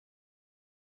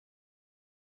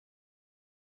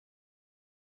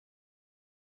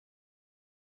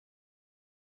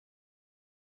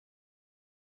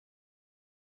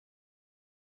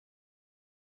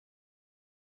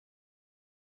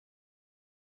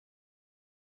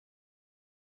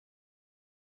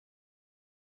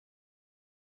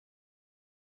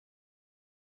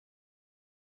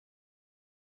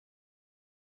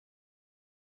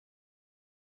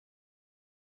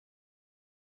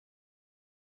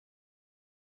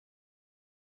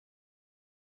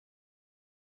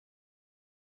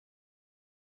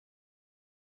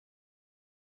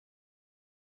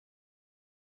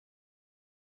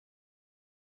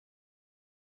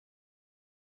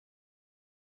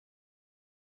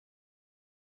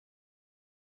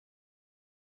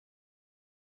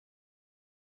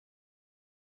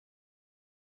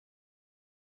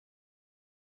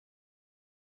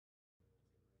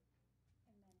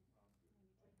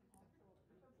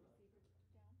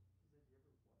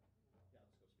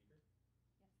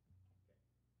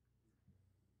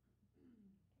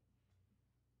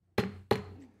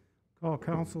Call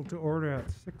council to order at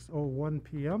 6:01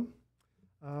 p.m.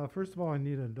 First of all, I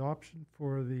need an adoption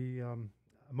for the, a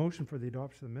motion for the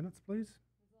adoption of the minutes, please.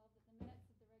 Resolved that the minutes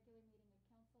of the regular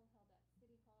meeting of council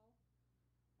held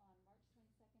at City Hall on March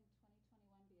 22nd,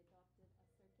 2021 be adopted as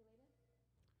circulated.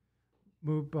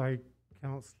 Moved by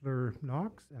Councillor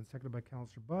Knox and seconded by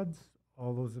Councillor Buds.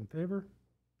 All those in favor?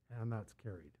 And that's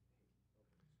carried.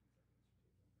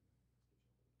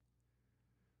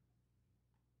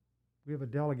 We have a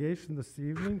delegation this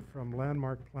evening from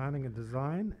Landmark Planning and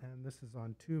Design, and this is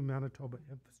on 2 Manitoba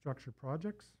infrastructure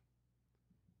projects.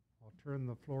 I'll turn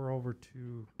the floor over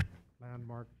to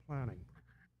Landmark Planning.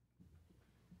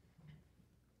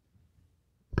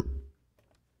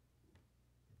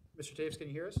 Mr. Taves, can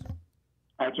you hear us?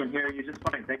 I can hear you just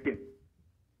fine, thank you.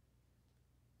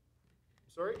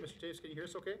 Sorry, Mr. Taves, can you hear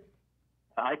us okay?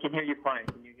 I can hear you fine.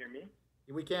 Can you hear me?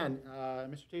 Yeah, we can.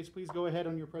 Mr. Taves, please go ahead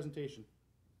on your presentation.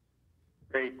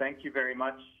 Great, thank you very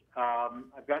much.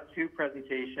 I've got 2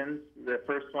 presentations. The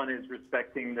first one is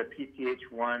respecting the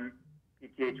PTH1,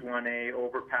 PTH1A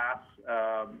overpass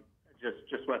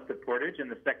just west of Portage, and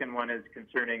the second one is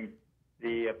concerning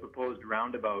the proposed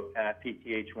roundabout at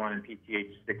PTH1 and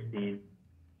PTH16.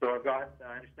 So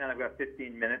I understand I've got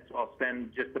 15 minutes. So I'll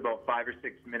spend just about 5 or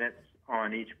 6 minutes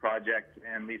on each project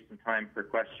and leave some time for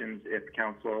questions if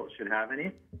council should have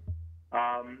any.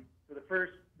 So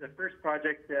the first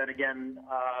project, and again,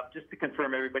 just to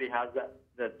confirm, everybody has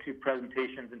the 2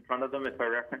 presentations in front of them if I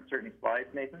reference certain slides,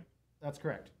 Nathan? That's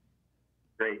correct.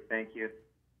 Great, thank you.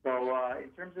 So in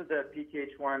terms of the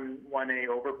PTH1A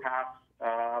overpass,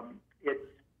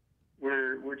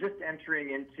 we're just entering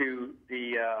into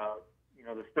the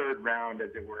the third round, as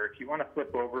it were. If you want to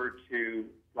flip over to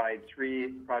slide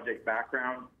 3, project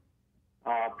background.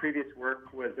 Previous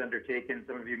work was undertaken,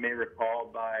 some of you may recall,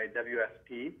 by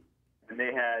WSP, and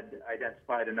they had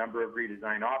identified a number of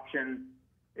redesign options.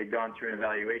 They'd gone through an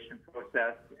evaluation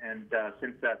process, and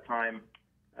since that time,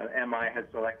 MI has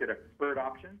selected a preferred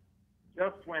option.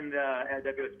 Just when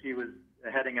WSP was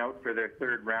heading out for their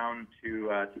third round to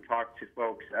talk to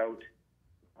folks out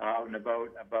and about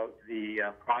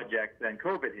the project, then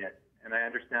COVID hit. And I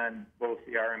understand both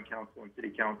the RM Council and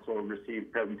City Council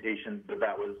received presentations, but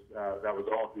that was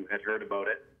all who had heard about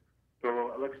it.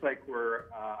 So it looks like we're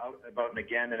out about and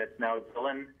again, and it's now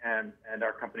Dylan and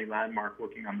our company Landmark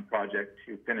working on the project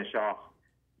to finish off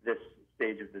this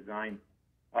stage of design.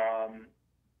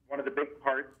 One of the big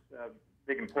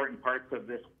important parts of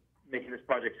this, making this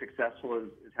project successful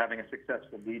is having a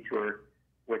successful detour,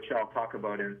 which I'll talk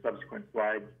about in subsequent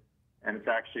slides. And it's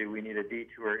actually, we need a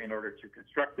detour in order to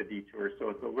construct the detour, so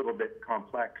it's a little bit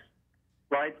complex.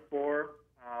 Slide 4,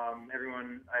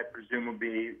 everyone, I presume, will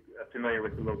be familiar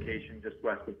with the location just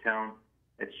west of town.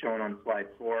 It's shown on slide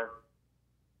 4.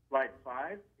 Slide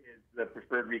 5 is the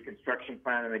preferred reconstruction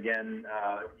plan, and again,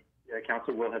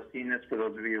 council will have seen this for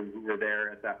those of you who were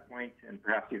there at that point, and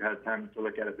perhaps you've had time to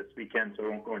look at it this weekend, so I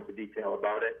won't go into detail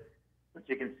about it. But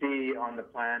you can see on the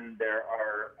plan there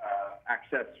are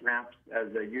access ramps as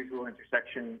a usual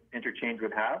interchange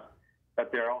would have,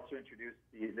 but they're also introduced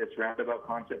this roundabout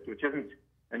concept, which isn't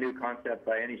a new concept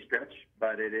by any stretch,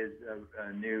 but it is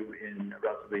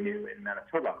relatively new in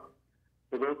Manitoba.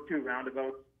 So those 2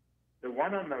 roundabouts, the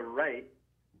one on the right,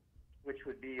 which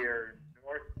would be your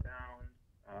northbound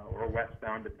or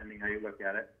westbound, depending how you look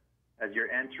at it, as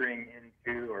you're entering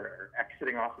into or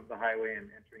exiting off of the highway and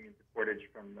entering into Portage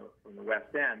from the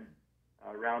west end,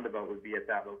 roundabout would be at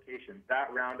that location.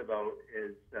 That roundabout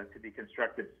is to be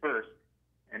constructed first,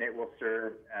 and it will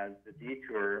serve as the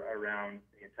detour around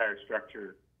the entire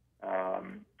structure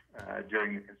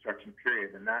during the construction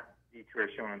period. And that detour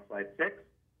is shown on slide 6.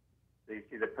 So you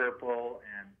see the purple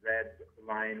and red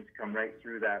lines come right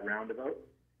through that roundabout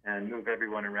and move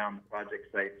everyone around the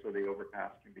project site so the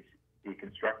overpass can be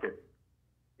constructed.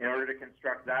 In order to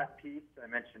construct that piece, I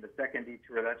mentioned a second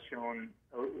detour that's shown,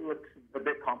 looks a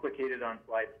bit complicated on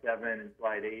slide 7 and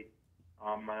slide 8.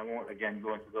 I won't, again,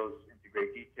 go into those into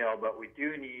great detail, but we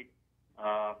do need,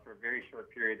 for a very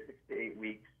short period, 6 to 8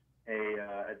 weeks,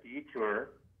 a detour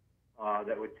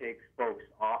that would take folks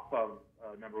off of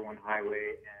number 1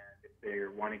 highway, and if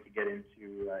they're wanting to get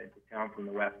into town from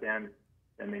the west end,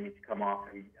 then they need to come off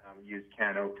and use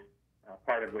Canote,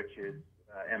 part of which is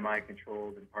MI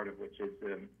controlled and part of which is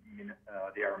the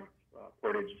RM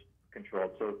Portage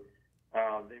controlled. So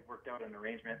they've worked out an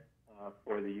arrangement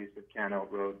for the use of Canote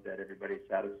Road that everybody's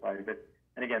satisfied with.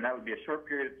 And again, that would be a short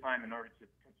period of time in order to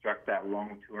construct that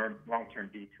long-term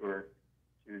detour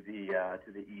to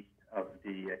the east of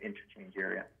the interchange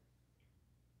area.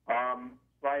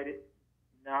 Slide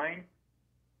 9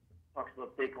 talks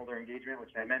about stakeholder engagement,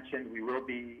 which I mentioned. We will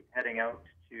be heading out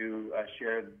to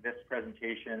share this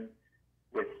presentation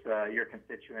with your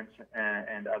constituents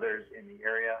and others in the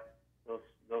area.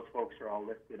 Those folks are all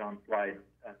listed on slide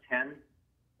 10.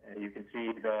 You can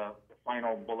see the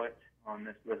final bullet on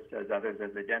this list says others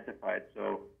as identified.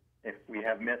 So if we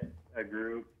have missed a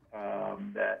group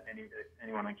that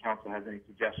anyone on council has any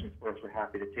suggestions for us, we're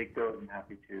happy to take those and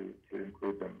happy to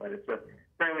include them. But it's a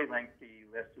fairly lengthy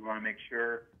list. We want to make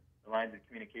sure the lines of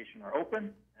communication are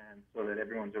open and so that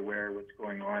everyone's aware of what's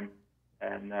going on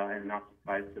and not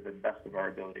surprised. To the best of our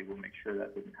ability, we'll make sure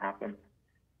that doesn't happen.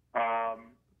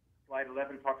 Slide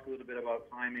 11 talks a little bit about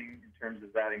timing in terms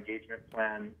of that engagement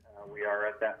plan. We are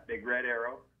at that big red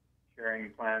arrow, sharing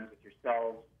plans with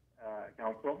yourselves,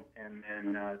 council, and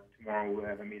then tomorrow we'll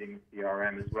have a meeting with the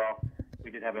RM as well.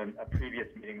 We did have a previous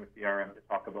meeting with the RM to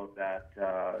talk about that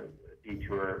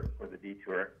detour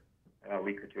a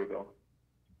week or two ago.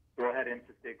 So we'll head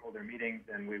into stakeholder meetings,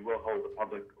 and we will hold a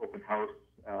public open house,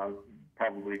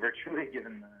 probably virtually,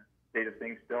 given the state of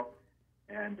things still,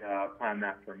 and plan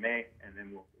that for May, and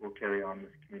then we'll carry on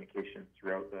with communication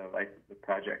throughout the life of the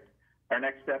project. Our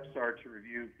next steps are to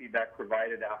review feedback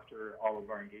provided after all of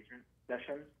our engagement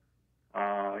sessions,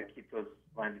 keep those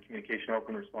lines of communication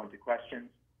open, respond to questions,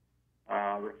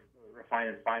 refine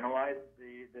and finalize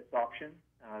this option.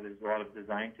 There's a lot of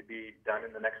design to be done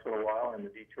in the next little while and the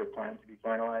detour plan to be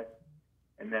finalized.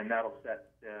 And then that'll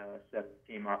set the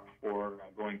team up for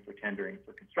going for tendering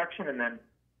for construction. And then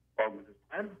all with this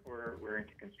plan, we're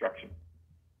into construction.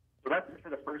 So that's it for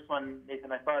the first one.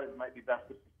 Nathan, I thought it might be best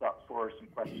to stop for some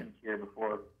questions here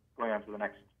before going on to the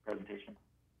next presentation.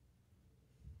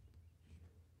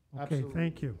 Okay, Absolutely.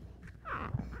 thank you.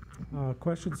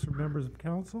 Questions from members of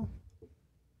council?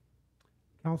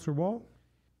 Councillor Wall?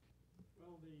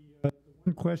 Well, the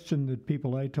one question that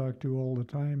people I talk to all the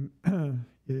time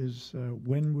is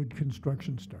when would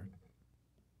construction start?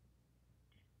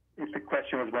 If the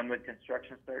question was when would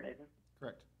construction start, Nathan?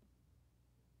 Correct.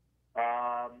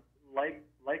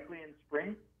 Likely in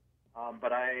spring,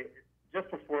 but just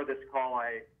before this call,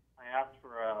 I asked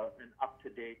for an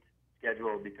up-to-date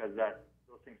schedule because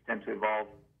those things tend to evolve,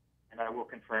 and I will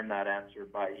confirm that answer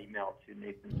by email to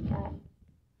Nathan tomorrow.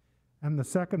 And the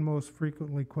second most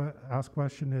frequently asked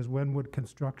question is, when would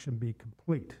construction be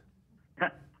complete?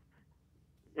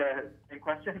 Yeah, same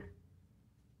question?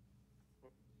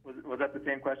 Was that the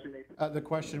same question, Nathan? The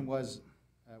question was,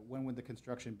 when would the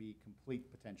construction be complete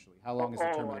potentially? How long is the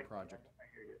term of the project? I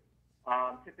hear you.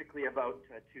 Typically about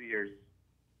 2 years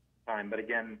time, but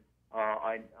again,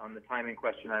 on the timing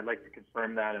question, I'd like to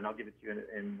confirm that, and I'll give it to you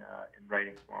in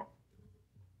writing tomorrow.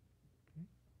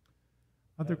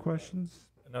 Other questions?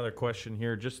 Another question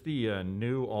here, just the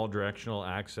new all-directional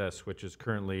access, which is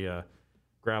currently a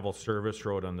gravel service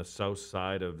road on the south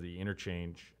side of the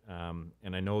interchange.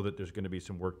 And I know that there's going to be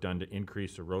some work done to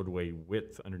increase the roadway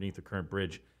width underneath the current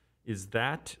bridge. Is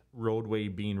that roadway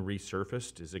being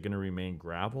resurfaced? Is it going to remain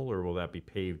gravel, or will that be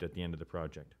paved at the end of the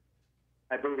project?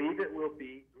 I believe it will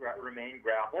remain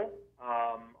gravel,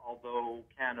 although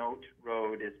Canote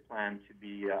Road is planned to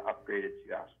be upgraded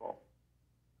to asphalt.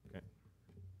 Okay.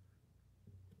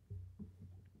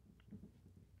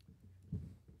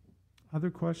 Other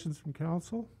questions from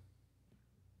council?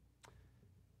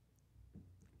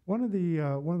 One of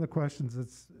the questions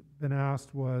that's been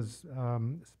asked was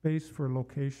space for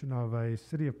location of a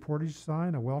City of Portage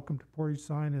sign, a welcome to Portage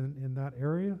sign in that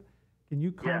area. Can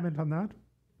you comment on that?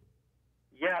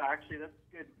 Yeah, actually, that's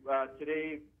good.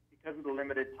 Today, because of the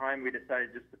limited time, we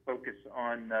decided just to focus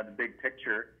on the big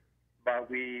picture. But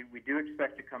we do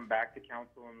expect to come back to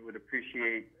council and would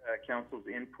appreciate council's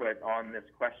input on this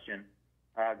question.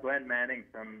 Glenn Manning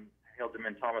from Hildeman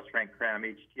and Thomas Frank Cram,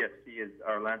 HTFC, is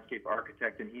our landscape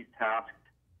architect, and he's tasked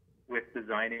with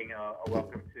designing a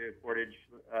welcome to Portage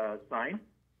sign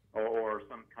or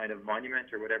some kind of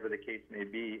monument or whatever the case may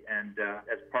be. And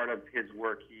as part of his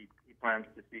work, he plans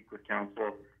to speak with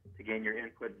council to gain your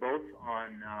input both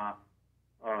on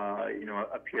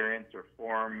appearance or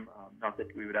form, not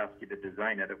that we would ask you to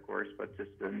design it, of course, but just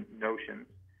the notions,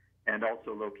 and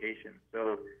also location.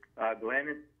 So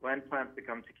Glenn plans to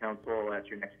come to council at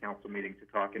your next council meeting to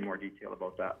talk in more detail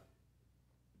about that.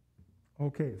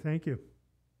 Okay, thank you.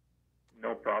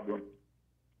 No problem.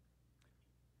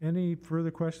 Any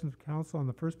further questions of council on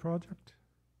the first project?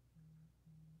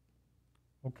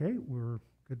 Okay, we're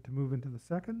good to move into the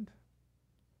second.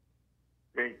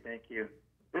 Great, thank you.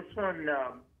 This one,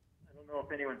 I don't know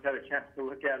if anyone's had a chance to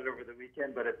look at it over the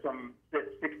weekend, but it's some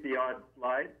 60-odd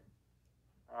slides.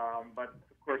 But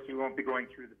of course, we won't be going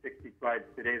through the 60 slides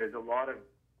today. There's a lot of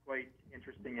quite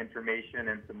interesting information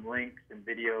and some links and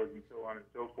videos and so on and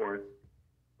so forth.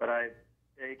 But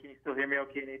hey, can you still hear me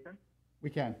okay, Nathan? We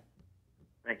can.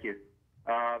 Thank you.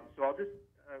 So I'll just,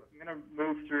 I'm going to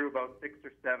move through about 6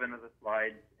 or 7 of the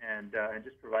slides and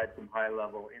just provide some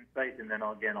high-level insight, and then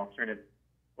I'll turn it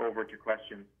over to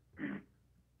questions.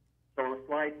 So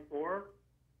slide 4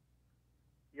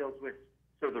 deals with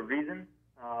the reason,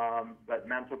 but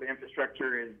Manitoba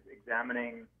Infrastructure is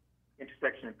examining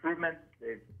intersection improvements.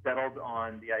 They've settled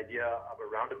on the idea of a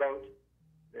roundabout.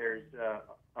 There's a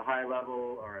high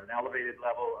level or an elevated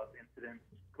level of incidents,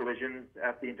 collisions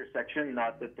at the intersection.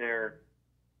 Not that they're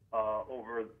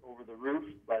over the roof,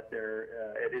 but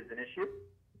it is an issue.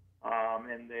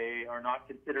 And they are not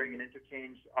considering an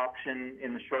interchange option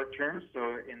in the short term.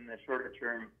 So in the shorter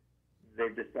term,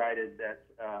 they've decided that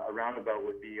a roundabout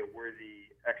would be a worthy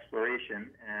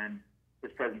exploration. And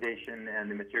this presentation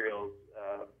and the materials,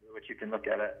 which you can look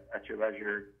at your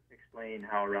leisure, explain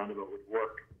how a roundabout would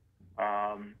work.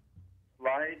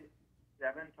 Slide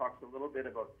 7 talks a little bit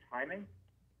about timing.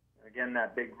 Again,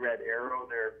 that big red arrow,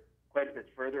 they're quite a bit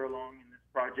further along in this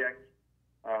project.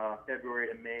 February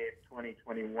to May of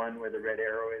 2021, where the red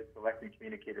arrow is, select and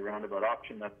communicate a roundabout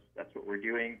option. That's what we're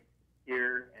doing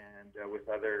here, and with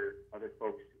other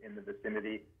folks in the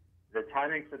vicinity. The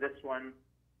timing for this one,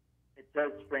 it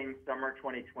says spring, summer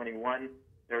 2021.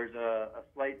 There's a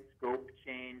slight scope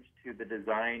change to the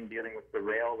design dealing with the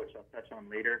rail, which I'll touch on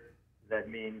later. That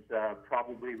means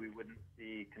probably we wouldn't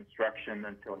see construction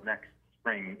until next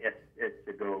spring, if it's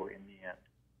to go in the end,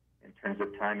 in terms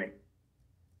of timing.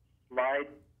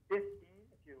 Slide 15,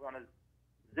 if you want to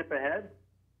zip ahead,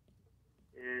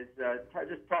 is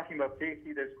just talking about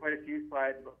safety. There's quite a few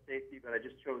slides about safety, but I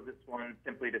just chose this one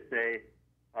simply to say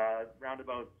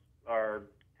roundabouts are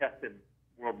tested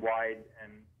worldwide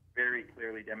and very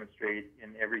clearly demonstrate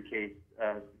in every case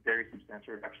very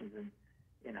substantial reductions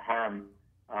in harm.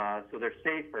 So they're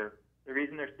safer. The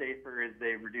reason they're safer is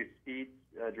they reduce speeds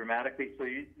dramatically. So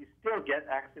you still get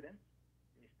accidents,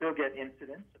 you still get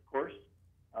incidents, of course,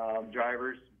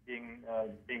 drivers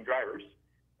being drivers,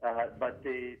 but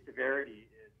the severity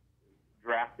is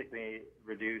drastically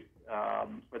reduced.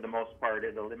 For the most part,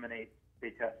 it eliminates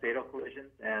fatal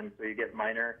collisions, and so you get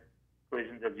minor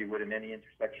collisions as you would in any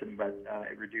intersection, but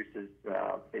it reduces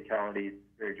fatalities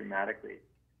very dramatically.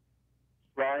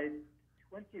 Slide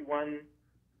 21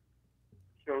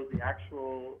 shows the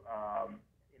actual,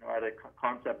 at a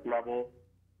concept level,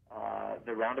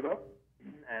 the roundabout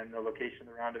and the location of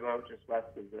the roundabout just west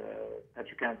of the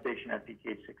Petrocan station at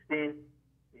PTH 16.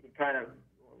 You can kind of,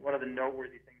 one of the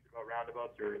noteworthy things about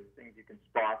roundabouts or things you can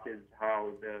spot is how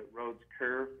the roads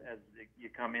curve as you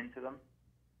come into them.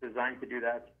 Designed to do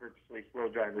that to purposely slow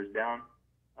drivers down.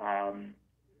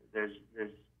 There's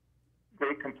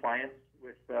great compliance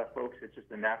with folks. It's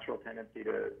just a natural tendency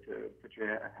to put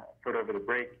your foot over the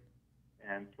brake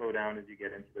and slow down as you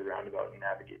get into the roundabout and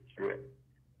navigate through it.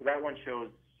 So that one shows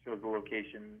the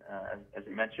location, as I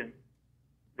mentioned.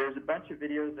 There's a bunch of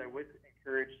videos I would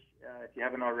encourage, if you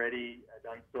haven't already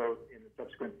done so in the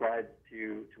subsequent slides,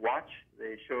 to watch.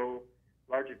 They show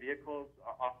larger vehicles.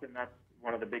 Often that's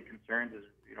one of the big concerns is,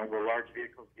 will large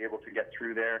vehicles be able to get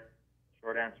through there?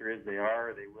 Short answer is they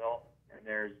are, they will. And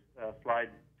there's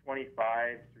slides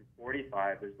 25 through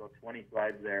 45. There's about 20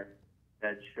 slides there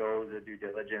that show the due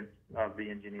diligence of the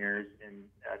engineers in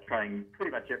trying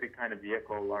pretty much every kind of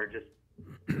vehicle. Largest,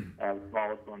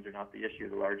 smallest ones are not the issue.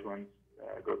 The large ones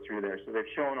go through there. So they've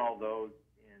shown all those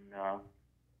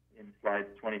in slides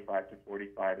 25 to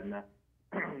 45. And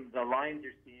the lines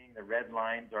you're seeing, the red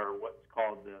lines, are what's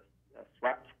called the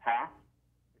swept path.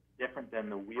 It's different than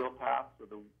the wheel path. So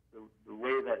the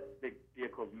way that big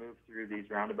vehicles move through these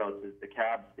roundabouts is the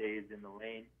cab stays in the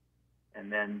lane,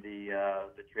 and then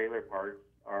the trailer parts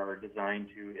are designed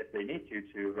to, if they need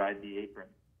to ride the apron,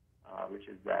 which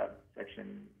is that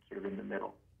section sort of in the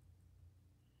middle.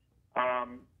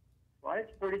 Slides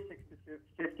 46 to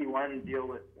 51 deal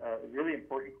with a really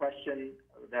important question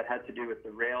that had to do with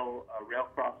the rail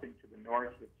crossing to the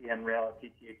north, the CN rail at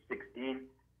PTH 16.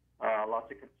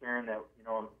 Lots of concern that,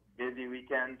 busy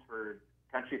weekends for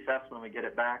Country Fest when we get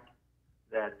it back,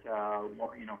 that,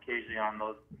 occasionally on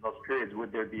those periods,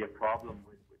 would there be a problem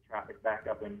with traffic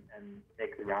backup and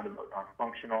make the roundabout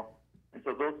non-functional? And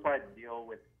so those slides deal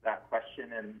with that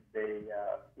question, and they,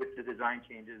 with the design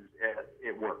changes,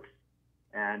 it works.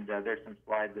 And there's some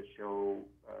slides that show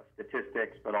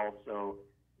statistics, but also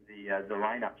the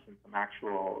lineups and some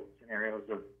actual scenarios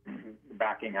of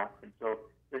backing up. And so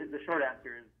the short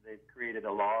answer is they've created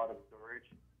a lot of storage.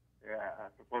 They're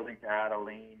proposing to add a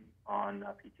lane on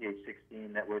PTH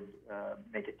 16 that would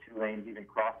make it 2 lanes even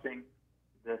crossing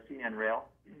the CN rail,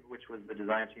 which was the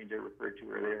design change I referred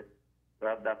to earlier.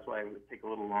 So that's why it would take a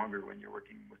little longer when you're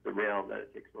working with the rail, that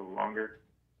it takes a little longer.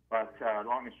 But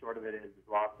long and short of it is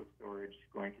lots of storage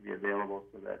going to be available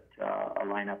so that a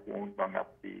lineup won't bung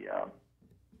up the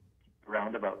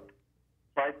roundabout.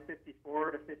 Slides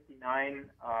 54 to 59,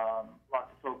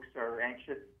 lots of folks are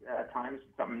anxious at times,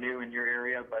 something new in your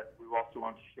area, but we also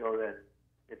want to show that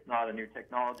it's not a new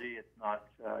technology, it's not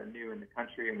new in the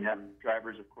country, and we have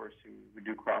drivers, of course, who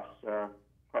do cross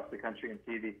the country and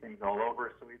see these things all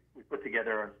over. So we put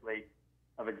together a slate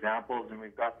of examples, and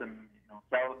we've got them,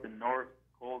 south and north,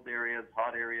 cold areas,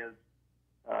 hot areas,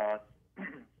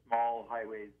 small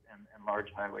highways and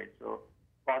large highways. So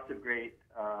lots of great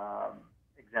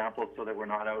examples so that we're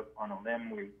not out on a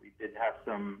limb. We did have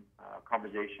some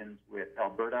conversations with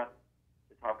Alberta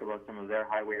to talk about some of their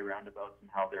highway roundabouts and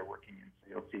how they're working, and so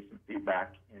you'll see some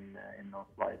feedback in those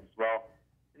slides as well.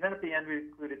 And then at the end, we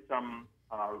included some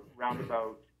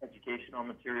roundabout educational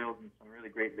materials and some really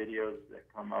great videos that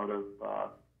come out of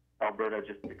Alberta,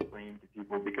 just to explain to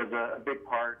people, because a big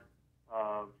part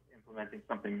of implementing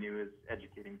something new is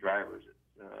educating drivers. It's,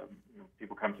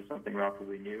 people come to something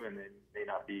relatively new and they may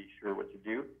not be sure what to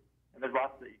do, and there's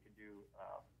lots that you can do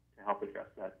to help address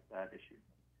that issue.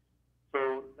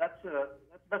 So that's the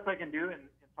best I can do in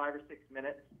 5 or 6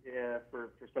 minutes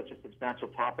for such a substantial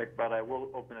topic, but I will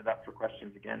open it up for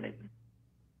questions again, Nathan.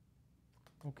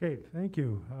 Okay, thank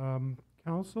you.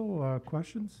 Council,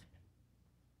 questions?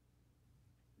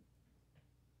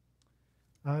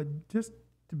 Just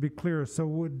to be clear,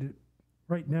 so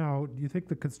right now, do you think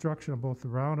the construction of both the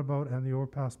roundabout and the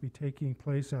overpass be taking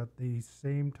place at the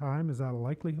same time? Is that a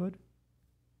likelihood?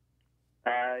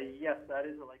 Yes, that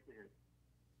is a likelihood.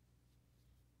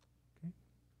 Okay.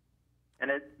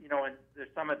 And and there's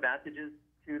some advantages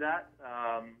to that.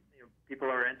 People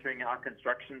are entering a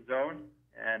construction zone,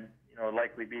 and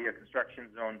likely be a construction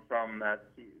zone from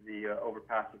the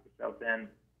overpass at the south end,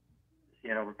 the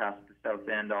CN overpass at the south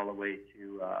end, all the way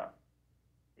to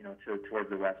towards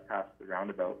the west past the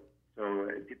roundabout. So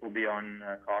people be on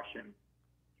caution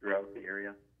throughout the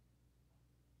area.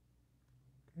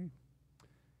 Okay.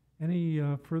 Any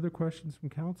further questions from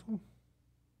council?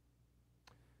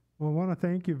 Well, I want to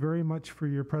thank you very much for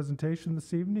your presentation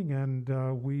this evening, and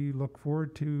we look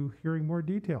forward to hearing more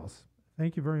details.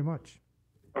 Thank you very much.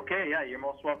 Okay, yeah, you're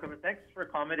most welcome, and thanks for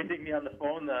accommodating me on the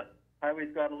phone. The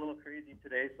highways got a little crazy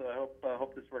today, so I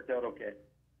hope this worked out okay.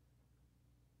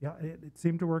 Yeah, it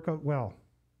seemed to work out well.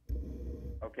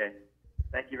 Okay,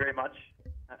 thank you very much.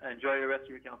 Enjoy the rest of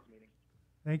your council meeting.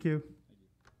 Thank you.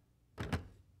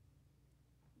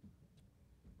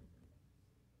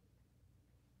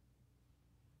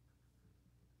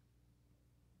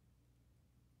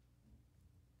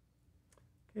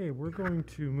 Okay, we're going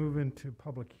to move into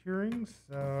public hearings.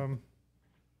 We'll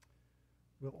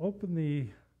open the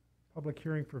public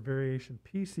hearing for variation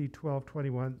PC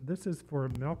 1221. This is for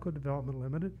Melco Development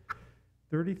Limited,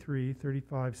 33,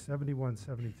 35, 71,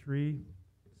 73,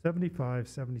 75,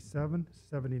 77,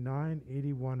 79,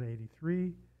 81,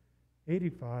 83,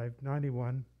 85,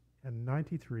 91, and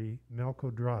 93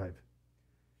 Melco Drive.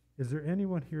 Is there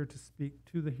anyone here to speak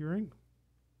to the hearing?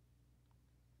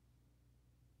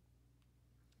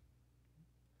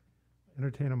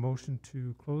 Entertain a motion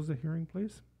to close the hearing,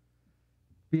 please.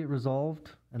 Be it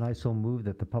resolved, and I so move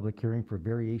that the public hearing for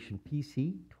variation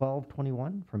PC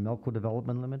 1221 from Melco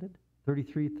Development Limited,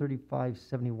 33, 35,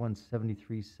 71,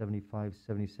 73, 75,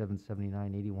 77,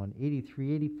 79, 81,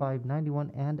 83, 85,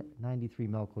 91, and 93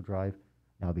 Melco Drive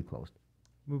now be closed.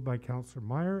 Moved by Councillor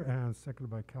Meyer and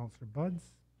seconded by Councillor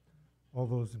Buds. All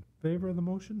those in favor of the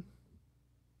motion?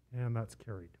 And that's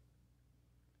carried.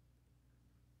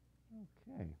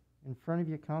 Okay. In front of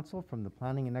you, Council, from the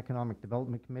Planning and Economic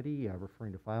Development Committee,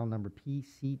 referring to file number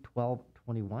PC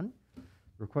 1221,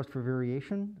 request for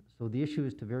variation. So the issue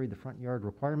is to vary the front yard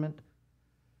requirement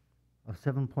of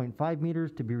 7.5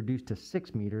 meters to be reduced to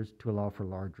 6 meters to allow for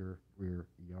larger rear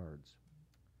yards.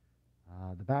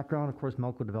 The background, of course,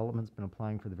 Melco Development's been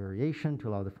applying for the variation to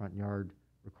allow the front yard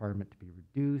requirement to be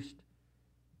reduced.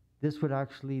 This would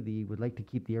actually, would like to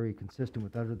keep the area consistent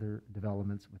with other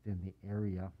developments within the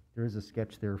area. There is a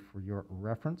sketch there for your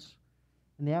reference.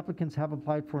 And the applicants have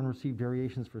applied for and received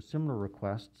variations for similar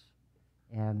requests,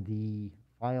 and the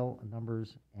file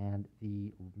numbers and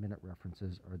the minute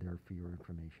references are there for your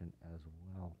information as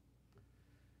well.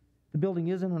 The building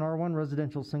is in an R1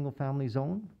 residential single-family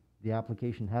zone. The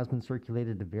application has been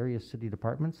circulated to various city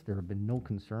departments. There have been no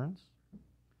concerns.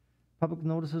 Public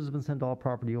notices have been sent to all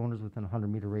property owners within a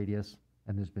 100-meter radius,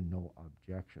 and there's been no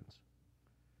objections.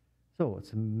 So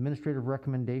it's an administrative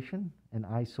recommendation, and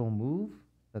I so move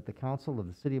that the Council of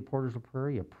the City of Portage la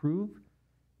Prairie approve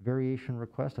variation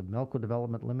request of Melco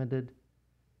Development Limited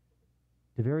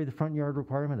to vary the front yard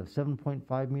requirement of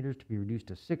 7.5 meters to be reduced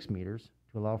to 6 meters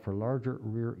to allow for larger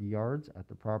rear yards at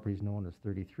the properties known as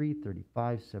 33,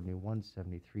 35, 71,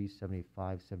 73,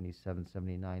 75, 77,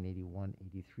 79, 81,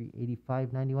 83,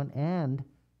 85, 91, and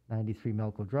 93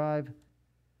 Melco Drive,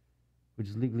 which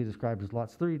is legally described as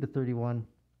lots 30 to 31,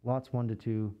 lots 1 to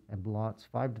 2, and lots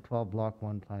 5 to 12, block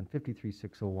 1, plan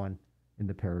 53601 in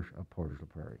the parish of Portage la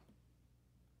Prairie.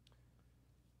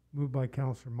 Moved by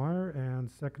Councillor Meyer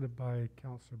and seconded by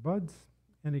Councillor Buds.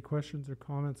 Any questions or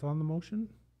comments on the motion?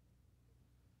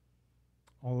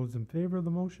 All those in favor of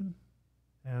the motion?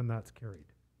 And that's carried.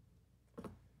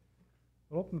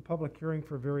 We'll open the public hearing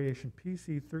for variation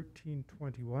PC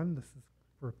 1321. This is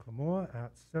for Clamoa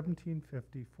at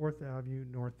 1750 4th Avenue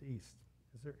Northeast.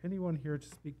 Is there anyone here to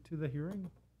speak to the hearing? I'm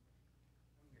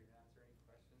here to answer any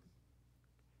questions.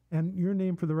 And your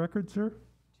name for the record, sir?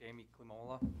 Jamie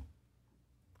Klimola.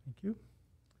 Thank you.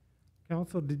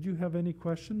 Council, did you have any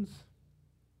questions?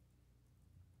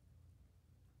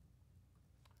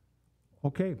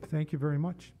 Okay, thank you very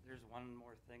much. There's one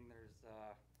more thing.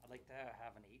 I'd like to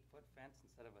have an 8-foot fence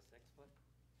instead of a 6-foot.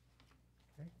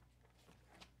 Okay.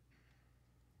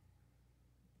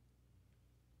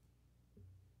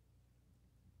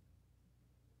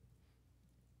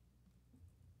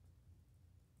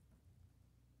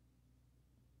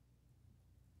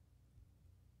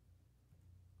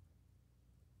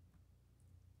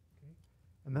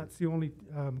 And that's the only,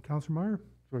 Councillor Meyer?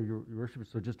 Sorry, Your Worship,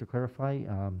 so just to clarify,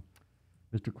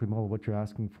 Mr. Klimola, what you're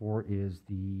asking for is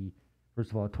the,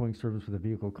 first of all, a towing service with a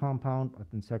vehicle compound, but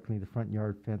then secondly, the front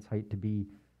yard fence height to be,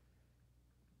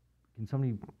 can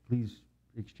somebody please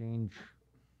exchange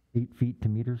 8 feet to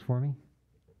meters for me?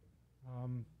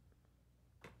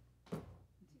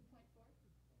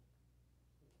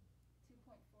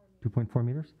 2.4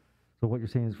 meters? So what you're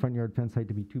saying is front yard fence height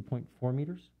to be 2.4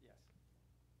 meters? Yes.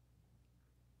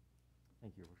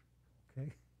 Thank you, Your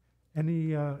Worship. Okay.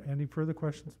 Any further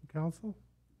questions from council?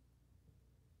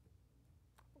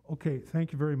 Okay,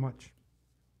 thank you very much.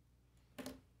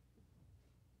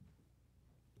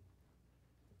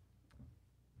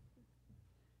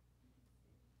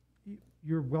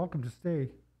 You're welcome to stay.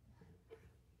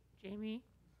 Jamie?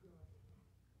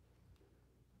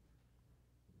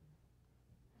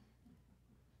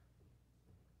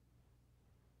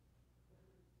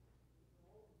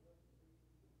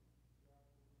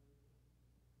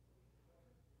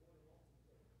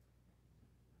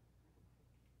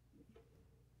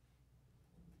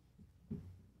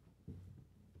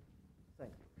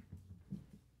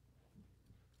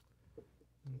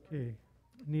 Okay,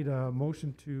 need a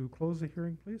motion to close the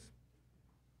hearing, please?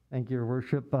 Thank you, Your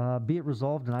Worship. Be it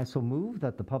resolved, and I so move,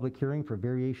 that the public hearing for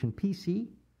variation PC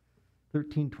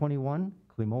 1321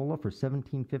 Klimola for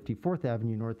 1750 4th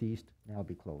Avenue Northeast now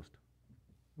be closed.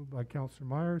 Moved by Councillor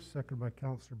Myers, seconded by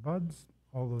Councillor Buds.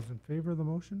 All those in favor of the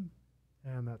motion?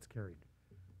 And that's carried.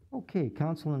 Okay,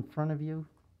 council, in front of you.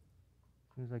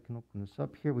 As soon as I can open this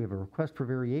up here, we have a request for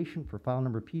variation for file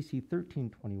number PC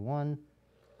 1321.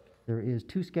 There is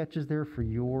 2 sketches there for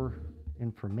your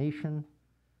information.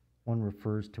 One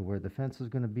refers to where the fence is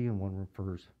going to be, and one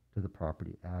refers to the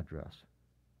property address.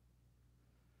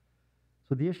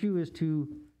 So the issue is to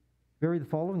vary the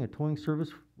following: a towing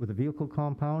service with a vehicle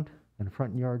compound and a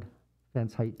front yard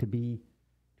fence height to be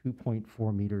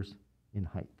 2.4 meters in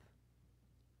height.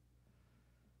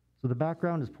 So the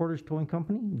background is Portage Towing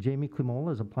Company. Jamie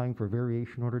Klimola is applying for a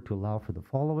variation order to allow for the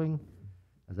following.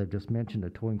 As I've just mentioned, a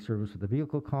towing service with a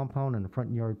vehicle compound and a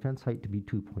front yard fence height to be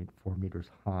 2.4 meters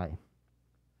high.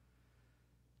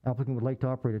 Applicant would like to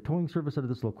operate a towing service out of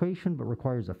this location, but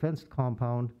requires a fenced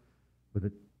compound with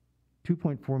a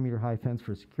 2.4 meter high fence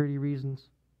for security reasons.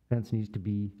 Fence needs to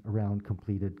be around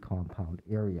completed compound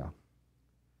area.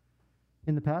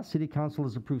 In the past, City Council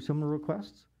has approved similar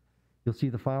requests. You'll see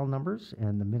the file numbers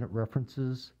and the minute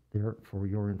references there for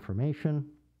your information.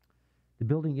 The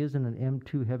building is in an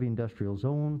M2 heavy industrial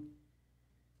zone.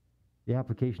 The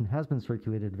application has been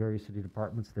circulated to various city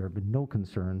departments. There have been no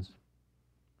concerns.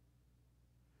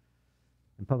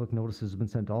 And public notices have been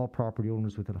sent to all property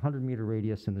owners within a 100-meter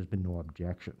radius, and there's been no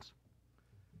objections.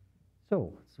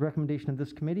 So, it's the recommendation of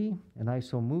this committee, and I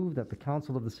so move that the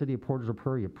Council of the City of Portage la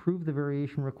Prairie approve the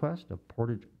variation request of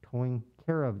Portage Towing,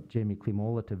 care of Jamie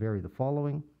Klimola, to vary the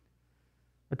following: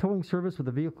 a towing service with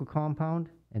a vehicle compound,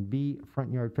 and B,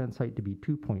 front yard fence height to be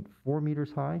 2.4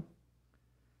 meters high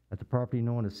at the property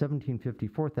known as 1750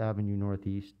 4th Avenue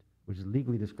Northeast, which is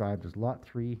legally described as Lot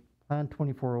 3, Plan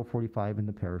 24045 in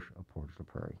the parish of Portage la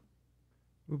Prairie.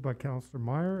 Moved by Councillor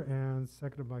Meyer and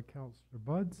seconded by Councillor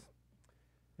Buds.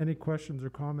 Any questions or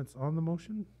comments on the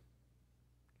motion?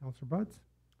 Councillor Buds?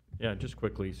 Yeah, just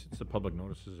quickly, since the public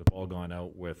notices have all gone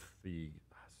out with the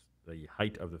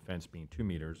height of the fence being 2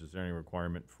 meters, is there any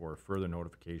requirement for further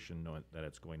notification knowing that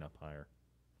it's going up higher?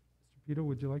 Mr. Pito,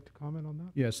 would you like to comment on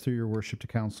that? Yes, through your worship to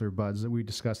Councillor Buds, we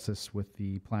discussed this with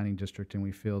the planning district, and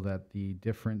we feel that the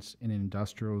difference in an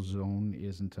industrial zone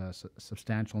isn't a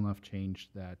substantial enough change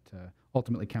that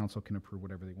ultimately council can approve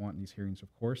whatever they want in these hearings,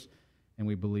 of course, and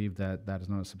we believe that that is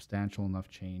not a substantial enough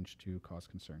change to cause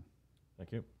concern.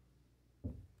 Thank you.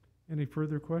 Any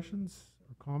further questions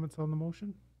or comments on the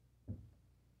motion?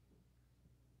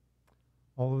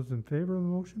 All those in favor of the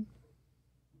motion?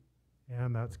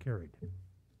 And that's carried.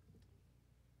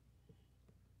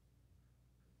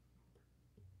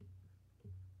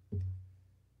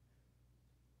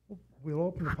 We'll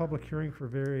open the public hearing for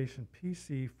variation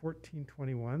PC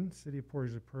 1421, City of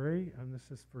Portage la Prairie, and this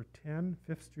is for 10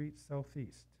 5th Street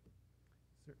Southeast.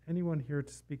 Is there anyone here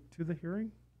to speak to the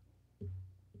hearing?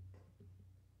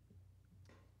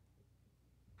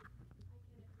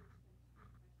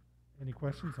 Any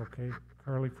questions? Okay.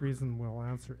 Carly Friesen will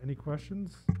answer any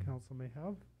questions council may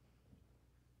have.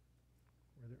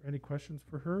 Are there any questions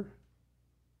for her?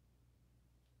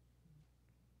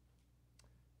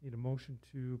 Need a motion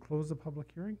to close the public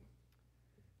hearing?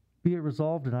 Be it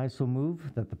resolved, and I so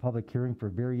move, that the public hearing for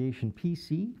variation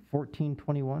PC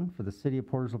 1421 for the City of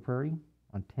Portage la Prairie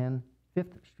on 10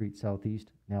 5th Street Southeast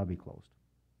now be closed.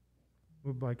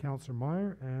 Moved by Councillor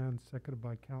Meyer and seconded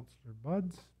by Councillor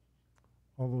Buds.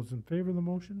 All those in favor of the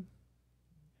motion?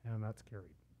 And that's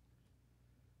carried.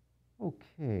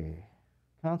 Okay.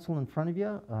 Council, in front of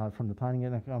you, from the Planning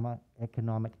and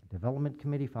Economic Development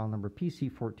Committee, file number PC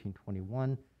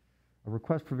 1421, a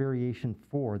request for variation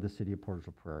for the City of Portage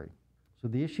la Prairie. So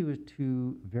the issue is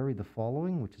to vary the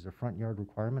following, which is a front yard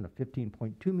requirement of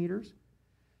 15.2 meters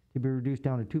to be reduced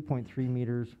down to 2.3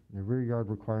 meters, and the rear yard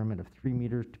requirement of 3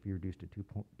 meters to be reduced to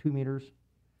 2.2 meters,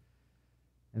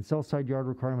 and south side yard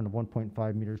requirement of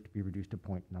 1.5 meters to be reduced to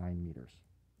 0.9 meters.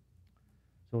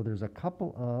 So there's a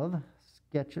couple of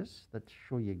sketches that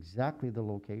show you exactly the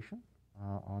location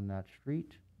on that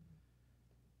street,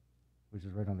 which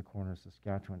is right on the corner of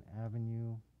Saskatchewan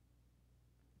Avenue.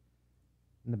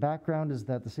 And the background is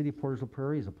that the City of Portage la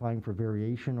Prairie is applying for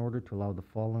variation in order to allow the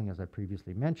following, as I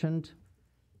previously mentioned.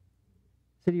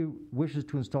 City wishes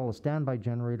to install a standby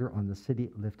generator on the city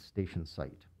lift station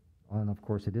site. And of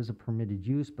course, it is a permitted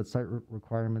use, but site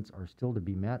requirements are still to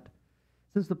be met.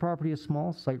 Since the property is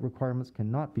small, site requirements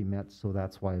cannot be met, so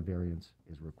that's why a variance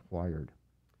is required.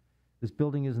 This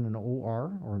building is in an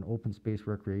OR, or an open space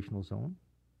recreational zone.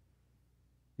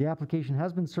 The application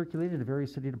has been circulated to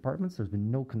various city departments. There's been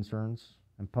no concerns,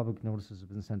 and public notices have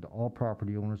been sent to all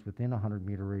property owners within a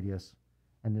 100-meter radius,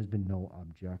 and there's been no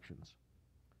objections.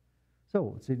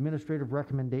 So it's the administrative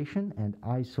recommendation, and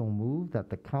I so move that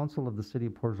the Council of the City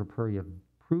of Portage la Prairie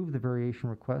approve the variation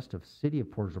request of City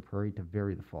of Portage la Prairie to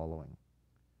vary the following.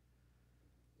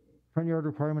 Front yard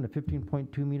requirement of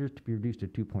 15.2 meters to be reduced to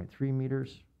 2.3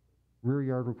 meters. Rear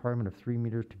yard requirement of 3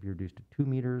 meters to be reduced to 2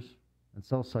 meters. And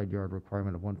south side yard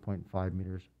requirement of 1.5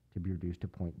 meters to be reduced to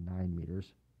 0.9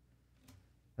 meters.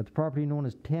 At the property known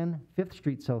as 10 5th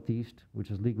Street Southeast, which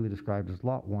is legally described as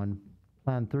Lot 1,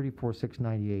 Plan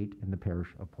 34698 in the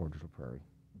parish of Portage la Prairie.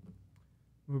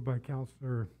 Moved by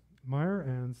Councillor Meyer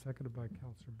and seconded by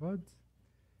Councillor Buds.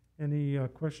 Any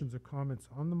questions or comments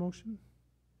on the motion?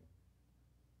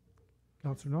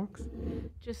 Councillor Knox?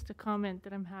 Just a comment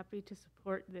that I'm happy to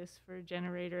support this for a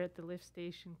generator at the lift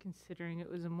station, considering it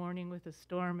was a morning with a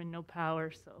storm and no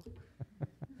power, so.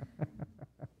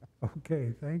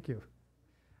 Okay, thank you.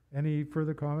 Any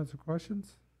further comments or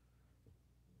questions?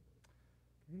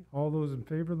 Okay, all those in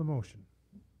favor of the motion?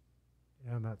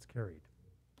 And that's carried.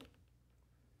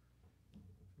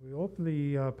 We open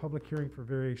the public hearing for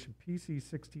variation PC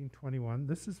 1621.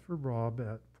 This is for Rob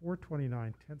at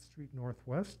 429 10th Street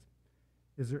Northwest.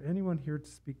 Is there anyone here to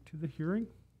speak to the hearing?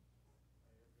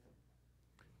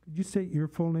 Could you state your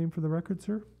full name for the record,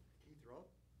 sir? Keith Robb.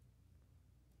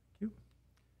 Thank you.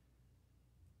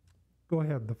 Go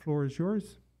ahead, the floor is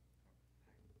yours.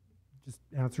 Just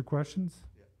answer questions.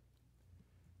 Yeah.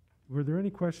 Were there any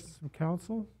questions from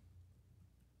council?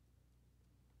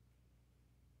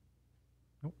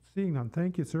 Nope, seeing none.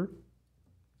 Thank you, sir.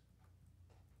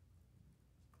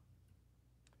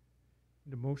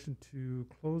 Need a motion to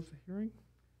close the hearing?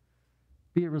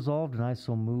 Be it resolved, and I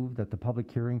so move, that the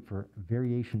public hearing for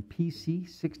variation PC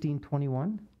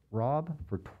 1621, Rob,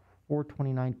 for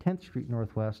 429 10th Street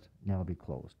Northwest, now be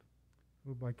closed.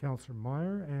 Moved by Councillor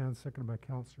Meyer and seconded by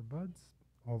Councillor Buds.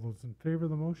 All those in favor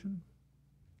of the motion?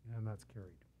 And that's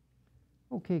carried.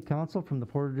 Okay, Council, from the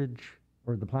Portage,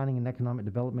 or the Planning and Economic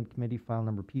Development Committee, file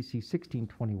number PC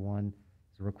 1621,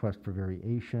 is a request for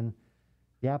variation.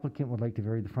 The applicant would like to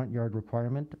vary the front yard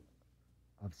requirement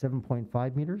of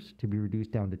 7.5 meters to be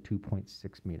reduced down to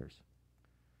 2.6 meters.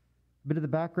 A bit of the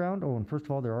background. Oh, and first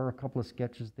of all, there are a couple of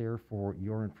sketches there for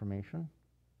your information.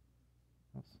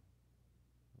 Oops.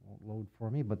 It won't load for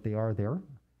me, but they are there.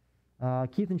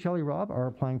 Keith and Shelley Robb are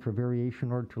applying for variation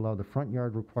in order to allow the front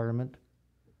yard requirement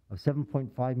of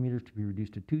 7.5 meters to be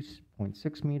reduced to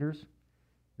 2.6 meters.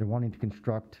 They're wanting to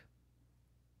construct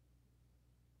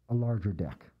a larger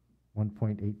deck,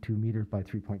 1.82 meters by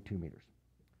 3.2 meters.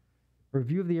 A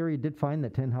review of the area did find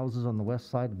that 10 houses on the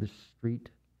west side of the street,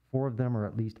 4 of them are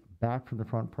at least back from the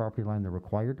front property line, the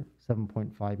required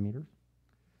 7.5 meters.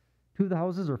 2 of the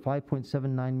houses are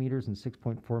 5.79 meters and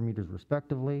 6.4 meters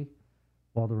respectively,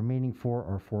 while the remaining 4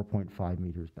 are 4.5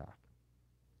 meters back.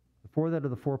 The 4 that are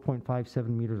the 4.57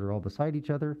 meters are all beside each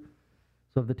other.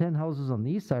 So of the 10 houses on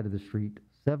the east side of the street,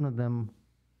 7 of them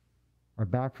are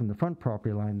back from the front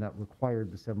property line that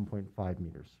required the 7.5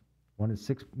 meters. One is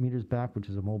 6 meters back, which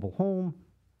is a mobile home.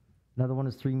 Another one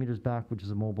is 3 meters back, which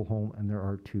is a mobile home, and there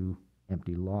are 2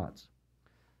 empty lots.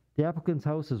 The applicant's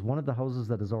house is one of the houses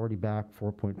that is already back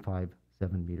 4.57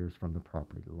 meters from the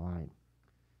property line.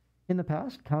 In the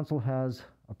past, Council has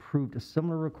approved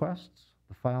similar requests.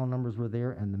 The file numbers were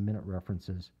there and the minute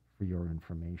references for your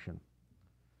information.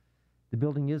 The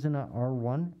building is in a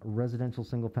R1, a residential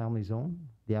single-family zone.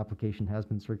 The application has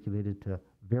been circulated to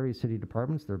various city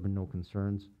departments. There have been no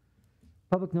concerns.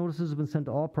 Public notices have been sent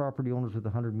to all property owners with a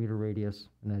 100-meter radius,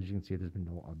 and as you can see, there's been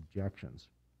no objections.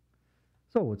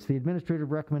 So it's the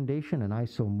administrative recommendation, and I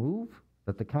so move,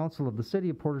 that the Council of the City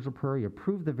of Portage la Prairie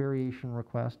approve the variation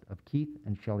request of Keith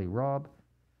and Shelley Robb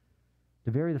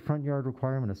to vary the front yard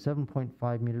requirement of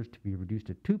 7.5 meters to be reduced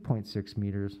to 2.6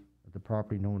 meters at the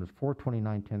property known as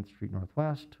 429 10th Street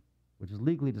Northwest, which is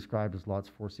legally described as lots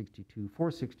 462,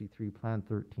 463, Plan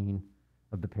 13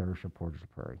 of the parish of Portage la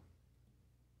Prairie.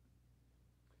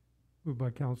 Moved by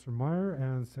Councillor Meyer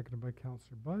and seconded by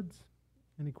Councillor Buds.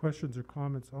 Any questions or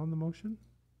comments on the motion?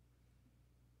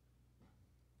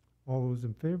 All those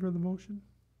in favor of the motion?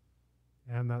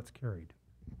 And that's carried.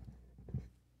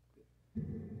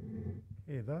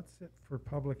 Okay, that's it for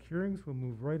public hearings. We'll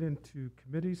move right into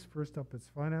committees. First up is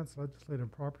Finance, Legislative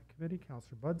and Property Committee.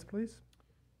 Councillor Buds, please.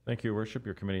 Thank you, Your Worship.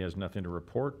 Your committee has nothing to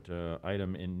report.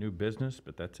 Item in new business,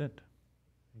 but that's it.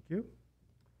 Thank you.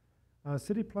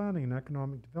 City Planning and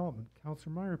Economic Development.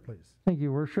 Councillor Meyer, please. Thank you,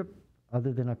 Your Worship.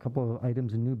 Other than a couple of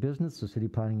items in new business, the City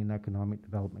Planning and Economic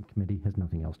Development Committee has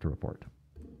nothing else to report.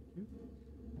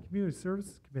 Community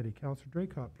Services Committee. Councillor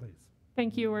Draycott, please.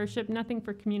 Thank you, Your Worship. Nothing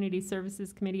for Community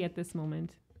Services Committee at this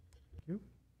moment. Thank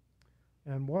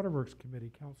you. And Waterworks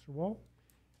Committee. Councillor Wall.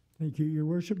 Thank you, Your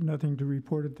Worship. Nothing to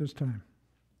report at this time.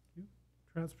 Thank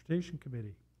you. Transportation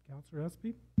Committee. Councillor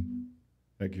Espy.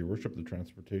 Thank you, Your Worship. The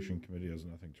Transportation Committee has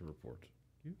nothing to report.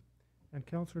 Thank you. And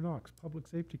Councillor Knox, Public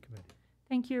Safety Committee.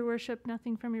 Thank you, Your Worship.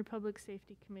 Nothing from your Public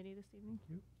Safety Committee this evening.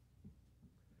 Thank you.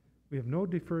 We have no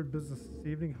deferred business this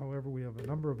evening. However, we have a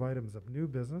number of items of new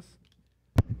business.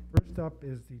 First up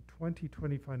is the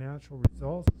 2020 financial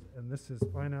results, and this is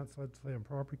Finance, Legislative and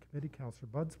Property Committee. Councillor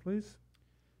Buds, please.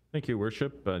 Thank you,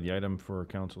 Worship. The item for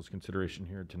Council's consideration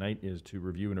here tonight is to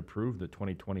review and approve the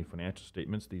 2020 financial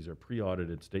statements. These are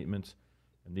pre-audited statements,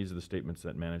 and these are the statements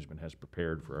that management has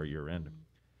prepared for our year end.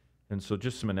 And so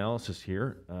just some analysis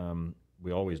here.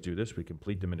 We always do this. We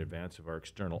complete them in advance of our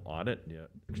external audit. The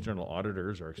external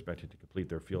auditors are expected to complete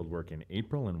their field work in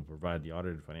April and will provide the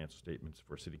audited financial statements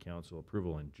for City Council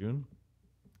approval in June.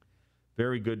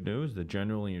 Very good news. The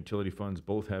general and utility funds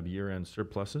both have year-end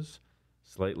surpluses,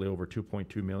 slightly over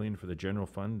 $2.2 million for the general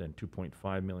fund and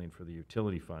 $2.5 million for the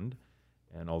utility fund.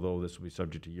 And although this will be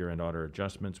subject to year-end audit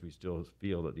adjustments, we still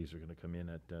feel that these are going to come in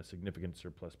at significant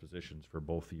surplus positions for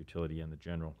both the utility and the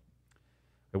general.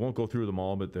 I won't go through them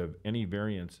all, but any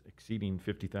variance exceeding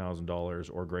 $50,000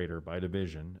 or greater by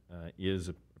division is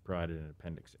provided in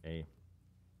Appendix A.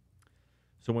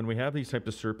 So when we have these types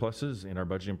of surpluses in our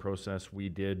budgeting process, we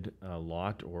did a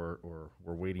lot or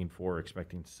we're waiting for,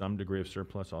 expecting some degree of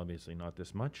surplus, obviously not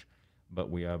this much, but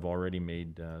we have already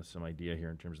made some idea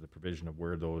here in terms of the provision of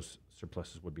where those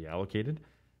surpluses would be allocated,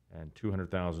 and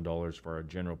 $200,000 for our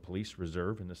general police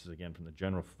reserve, and this is again from the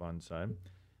general fund side.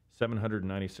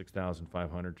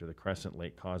 $796,500 to the Crescent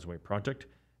Lake Causeway project,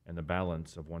 and the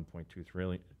balance of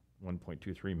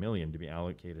 $1.23 million to be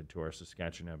allocated to our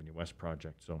Saskatchewan Avenue West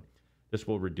project. So this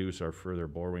will reduce our further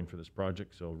borrowing for this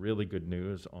project. So really good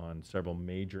news on several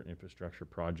major infrastructure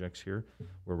projects here,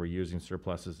 where we're using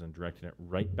surpluses and directing it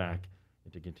right back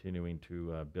into continuing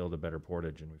to build a better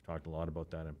Portage, and we've talked a lot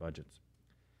about that in budgets.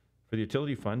 For the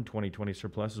utility fund, 2020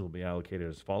 surpluses will be allocated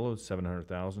as follows: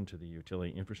 $700,000 to the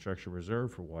utility infrastructure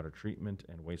reserve for water treatment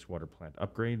and wastewater plant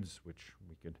upgrades, which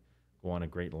we could go on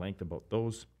at great length about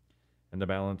those. And the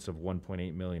balance of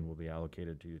 $1.8 million will be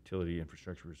allocated to utility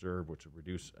infrastructure reserve, which will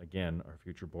reduce, again, our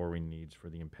future borrowing needs for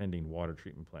the impending water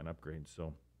treatment plant upgrades.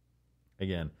 So,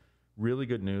 again, really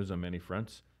good news on many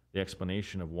fronts. The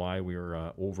explanation of why we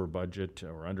are over budget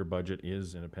or under budget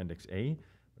is in Appendix A.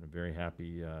 But I'm very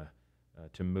happy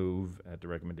to move at the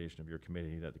recommendation of your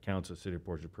committee that the Council of the City of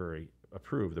Portage la Prairie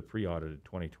approve the pre-audited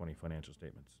 2020 financial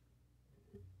statements.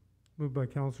 Moved by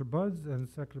Councillor Buds and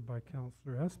seconded by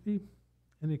Councillor Espy.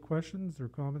 Any questions or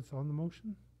comments on the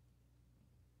motion?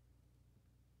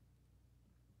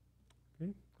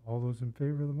 Okay, all those in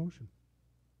favor of the motion?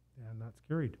 And that's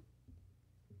carried.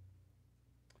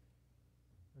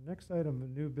 The next item of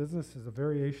new business is a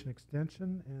variation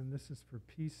extension, and this is for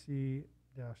PC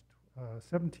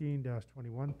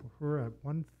 17-21 Pahura at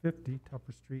 150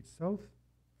 Tupper Street South.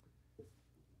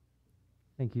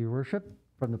 Thank you, Your Worship.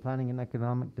 From the Planning and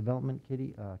Economic Development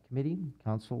Committee,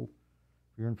 Council,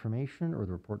 for your information, or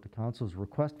the report to Council's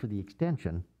request for the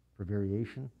extension for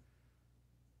variation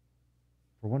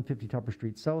for 150 Tupper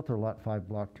Street South, or Lot 5,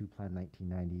 Block 2, Plan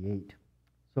 1998.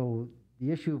 So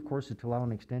the issue, of course, is to allow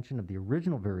an extension of the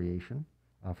original variation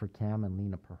for Cam and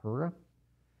Lena Pahura.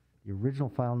 The original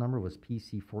file number was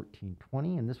PC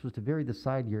 1420, and this was to vary the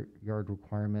side yard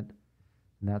requirement,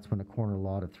 and that's when a corner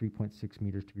lot of 3.6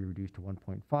 meters to be reduced to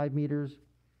 1.5 meters.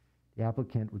 The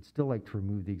applicant would still like to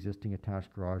remove the existing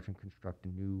attached garage and construct a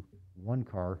new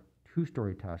one-car,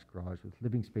 two-story attached garage with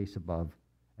living space above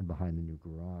and behind the new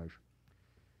garage.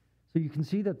 So you can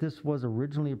see that this was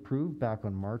originally approved back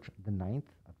on March the 9th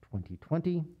of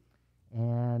 2020,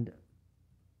 and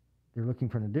they're looking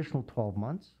for an additional 12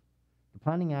 months. The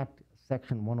Planning Act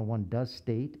Section 101 does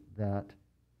state that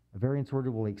a variance order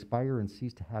will expire and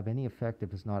cease to have any effect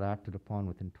if it's not acted upon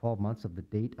within 12 months of the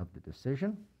date of the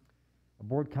decision. A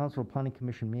board, council, or planning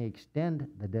commission may extend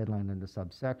the deadline in the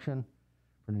subsection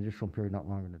for an additional period not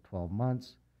longer than 12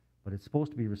 months, but it's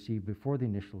supposed to be received before the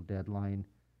initial deadline.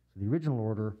 So the original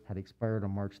order had expired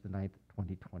on March the 9th,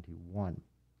 2021.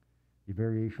 The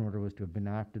variation order was to have been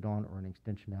acted on or an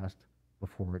extension asked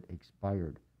before it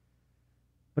expired.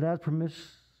 But as per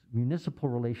Municipal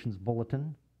Relations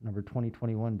Bulletin, number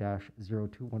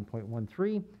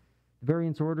 2021-021.13, the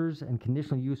variance orders and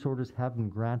conditional use orders have been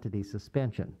granted a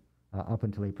suspension up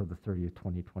until April the 30th,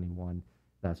 2021.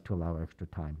 That's to allow extra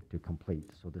time to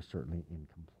complete, so they're certainly in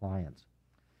compliance.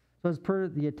 So as per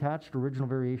the attached original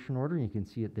variation order, you can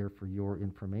see it there for your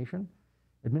information.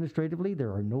 Administratively,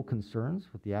 there are no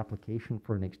concerns with the application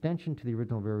for an extension to the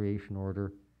original variation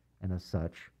order, and as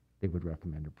such, they would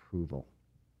recommend approval.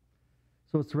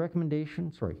 So it's the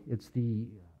recommendation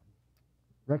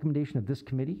of this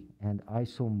committee, and I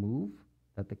so move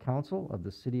that the Council of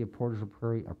the City of Portage la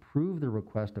Prairie approve the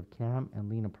request of Cam and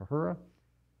Lena Pahura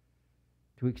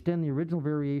to extend the original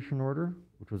variation order,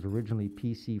 which was originally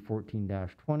PC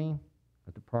 14-20,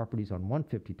 at the properties on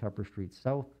 150 Tupper Street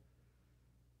South,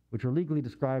 which are legally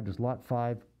described as Lot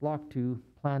 5, Block 2,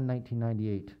 Plan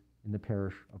 1998 in the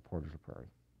parish of Portage la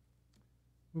Prairie.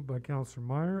 Moved by Councillor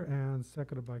Meyer and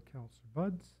seconded by Councillor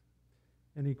Buds.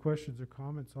 Any questions or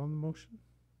comments on the motion?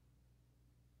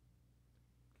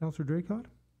 Councillor Draycott?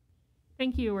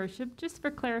 Thank you, Your Worship. Just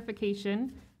for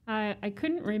clarification, I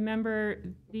couldn't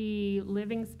remember the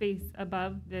living space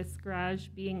above this garage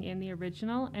being in the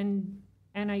original, and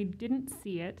I didn't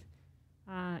see it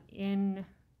in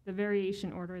the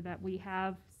variation order that we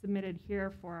have submitted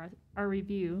here for our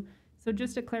review. So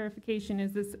just a clarification,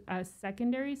 is this a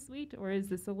secondary suite or is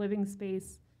this a living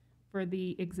space for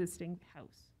the existing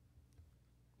house?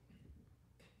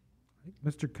 I think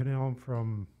Mr. Cannell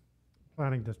from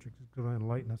Planning District is going to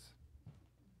enlighten us.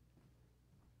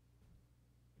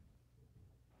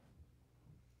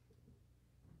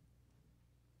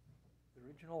 The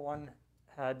original one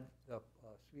had the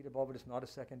suite above it. It's not a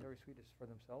secondary suite, it's for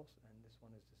themselves, and this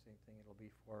one is the same thing. It'll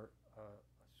be for a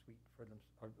suite for them,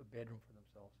 or a bedroom for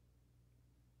themselves.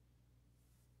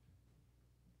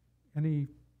 Any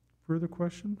further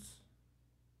questions?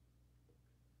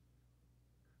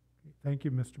 Okay, thank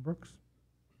you, Mr. Brooks.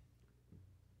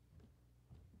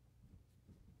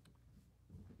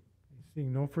 Okay,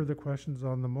 seeing no further questions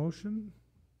on the motion,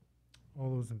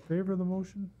 all those in favor of the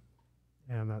motion?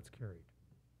 And that's carried.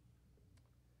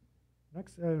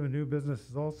 Next item of new business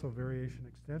is also variation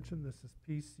extension. This is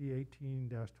PC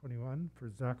 18-21 for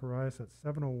Zacharias at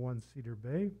 701 Cedar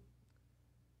Bay.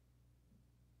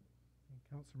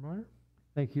 Councillor Meyer?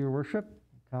 Thank you, Your Worship.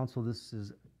 Council, this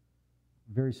is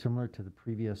very similar to the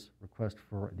previous request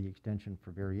for the extension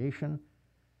for variation.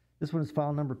 This one is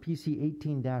file number PC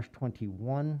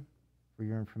 18-21. For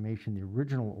your information, the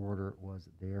original order was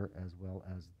there as well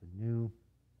as the new.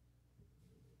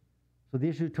 So the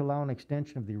issue to allow an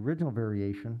extension of the original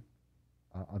variation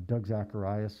of Doug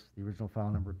Zacharias, the original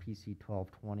file number PC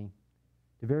 1220,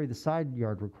 to vary the side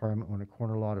yard requirement when a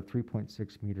corner lot of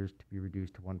 3.6 meters to be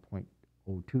reduced to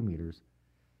 1.02 meters.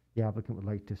 The applicant would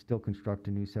like to still construct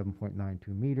a new 7.92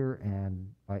 meter and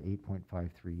by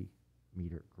 8.53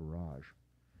 meter garage.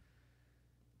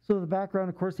 So the background,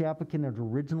 of course, the applicant had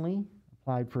originally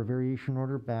applied for a variation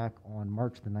order back on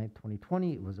March the 9th,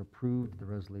 2020. It was approved. The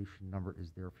resolution number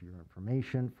is there for your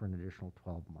information for an additional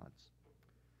 12 months.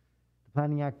 The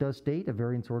Planning Act does state a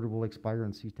variance order will expire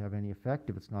and cease to have any effect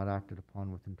if it's not acted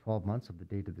upon within 12 months of the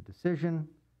date of the decision.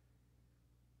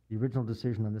 The original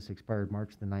decision on this expired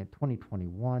March the 9th,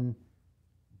 2021,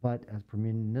 but as per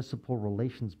Municipal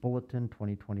Relations Bulletin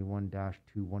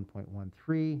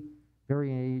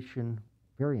 2021-2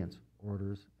 variance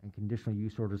orders and conditional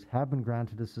use orders have been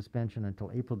granted a suspension until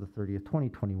April the 30th,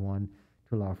 2021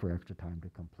 to allow for extra time to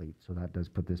complete. So that does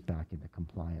put this back into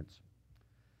compliance.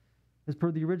 As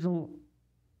per the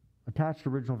attached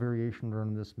original variation order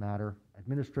on this matter,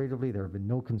 administratively there have been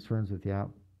no concerns with the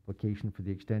application for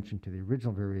the extension to the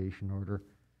original variation order,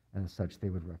 and as such they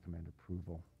would recommend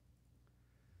approval.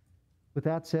 With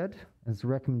that said, as the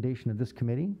recommendation of this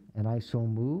committee, and I so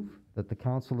move, that the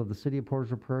Council of the City of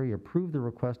Portage la Prairie approve the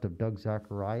request of Doug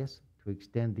Zacharias to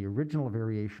extend the original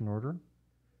variation order,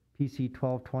 PC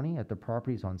 1220, at the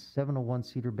properties on 701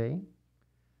 Cedar Bay,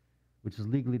 which is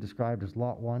legally described as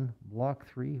Lot 1, Block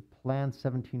 3, Plan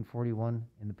 1741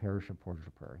 in the parish of Portage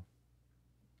la Prairie.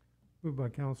 Moved by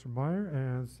Councillor Meyer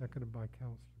and seconded by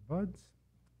Councillor Buds.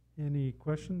 Any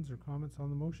questions or comments on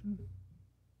the motion?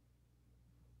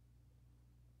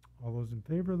 All those in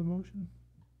favor of the motion?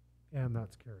 And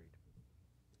that's carried.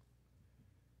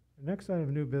 The next item of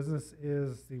new business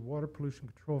is the Water Pollution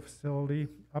Control Facility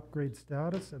upgrade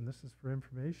status, and this is for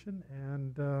information.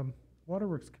 And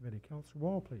Waterworks Committee, Councillor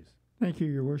Wall, please. Thank you,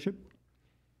 Your Worship.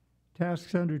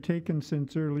 Tasks undertaken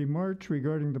since early March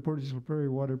regarding the Portage la Prairie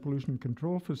Water Pollution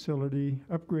Control Facility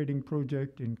upgrading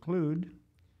project include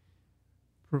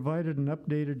provided an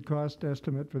updated cost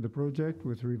estimate for the project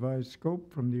with revised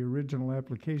scope from the original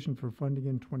application for funding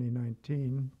in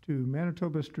 2019 to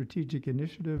Manitoba Strategic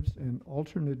Initiatives and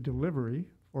Alternate Delivery,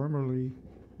 formerly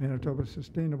Manitoba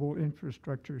Sustainable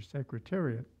Infrastructure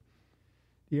Secretariat.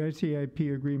 The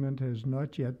ICIP agreement has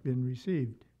not yet been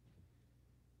received.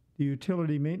 The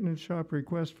utility maintenance shop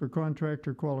request for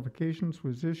contractor qualifications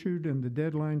was issued and the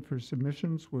deadline for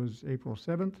submissions was April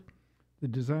 7th. The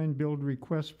design build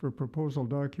request for proposal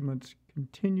documents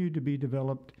continue to be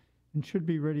developed and should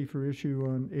be ready for issue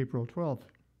on April 12th.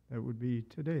 That would be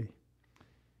today.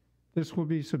 This will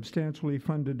be substantially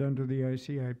funded under the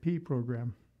ICIP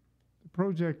program. The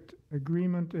project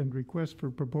agreement and request for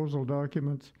proposal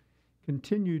documents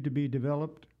continue to be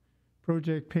developed.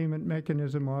 Project payment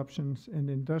mechanism options and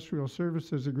industrial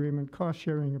services agreement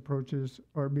cost-sharing approaches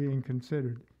are being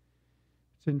considered.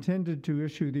 It's intended to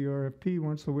issue the RFP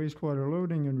once the wastewater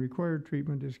loading and required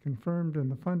treatment is confirmed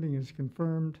and the funding is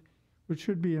confirmed, which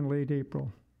should be in late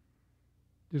April.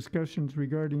 Discussions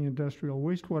regarding industrial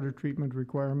wastewater treatment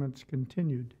requirements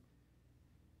continued.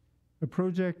 A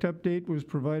project update was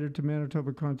provided to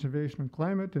Manitoba Conservation and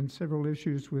Climate, and several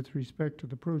issues with respect to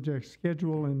the project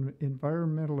schedule and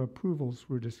environmental approvals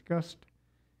were discussed.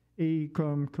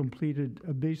 AECOM completed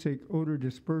a basic odor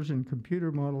dispersion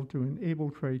computer model to enable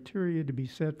criteria to be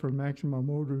set for maximum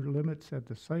odor limits at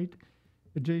the site,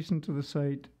 adjacent to the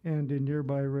site, and in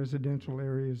nearby residential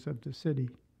areas of the city.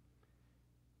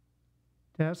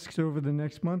 Tasks over the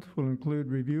next month will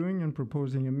include reviewing and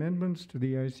proposing amendments to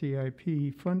the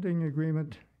ICIP funding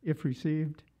agreement, if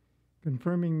received,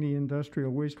 confirming the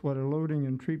industrial wastewater loading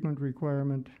and treatment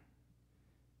requirement,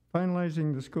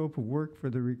 finalizing the scope of work for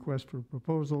the request for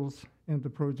proposals and the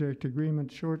project agreement,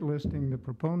 shortlisting the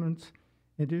proponents,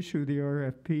 and issue the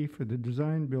RFP for the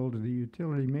design build of the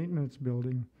utility maintenance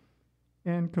building,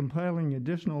 and compiling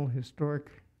additional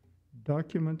historic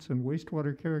documents and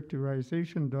wastewater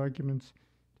characterization documents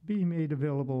to be made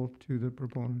available to the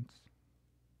proponents.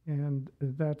 And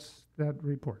that's that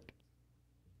report.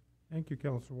 Thank you,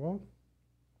 Councillor Wall.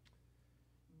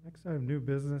 Next item of new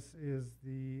business is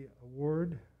the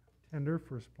award tender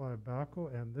for supply of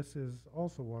backhoe, and this is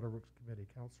also Waterworks Committee.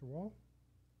 Councillor Wall.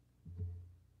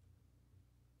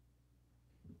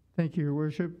 Thank you, Your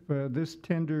Worship. This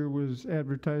tender was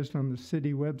advertised on the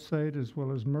city website as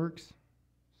well as Merck's.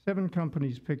 7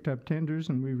 companies picked up tenders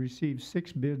and we received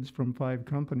 6 bids from 5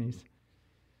 companies.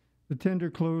 The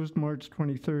tender closed March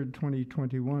 23rd,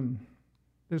 2021.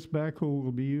 This backhoe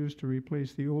will be used to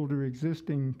replace the older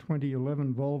existing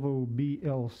 2011 Volvo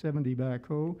BL70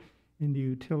 backhoe in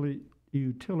the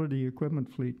utility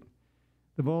equipment fleet.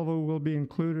 The Volvo will be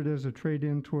included as a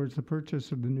trade-in towards the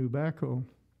purchase of the new backhoe.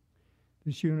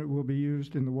 This unit will be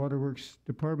used in the Waterworks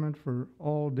Department for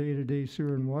all day-to-day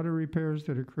sewer and water repairs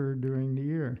that occur during the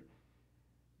year.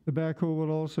 The backhoe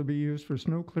will also be used for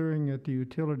snow clearing at the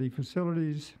utility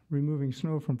facilities, removing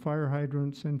snow from fire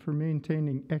hydrants, and for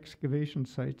maintaining excavation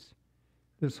sites.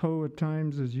 This hoe at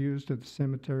times is used at the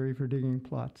cemetery for digging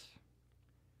plots.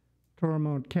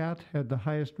 Toromont Cat had the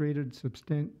highest rated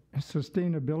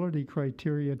sustainability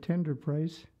criteria tender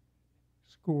price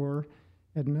score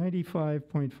at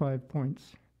 95.5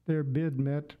 points. Their bid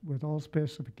met with all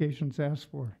specifications asked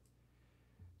for.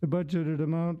 The budgeted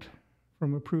amount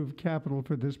from approved capital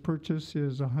for this purchase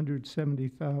is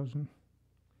 $170,000.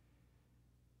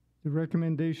 The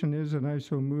recommendation is, and I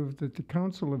so move, that the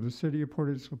Council of the City of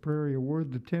Portage la Prairie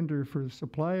award the tender for the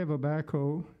supply of a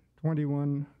backhoe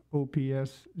 21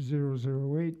 OPS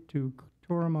 008 to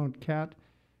Toromont Cat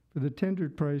for the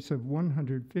tendered price of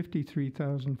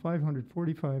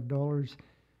 $153,545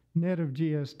 net of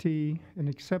GST, and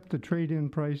accept the trade-in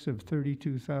price of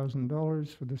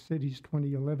 $32,000 for the city's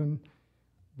 2011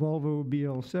 Volvo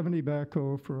BL70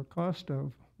 backhoe for a cost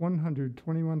of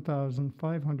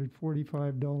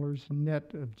 $121,545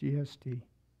 net of GST.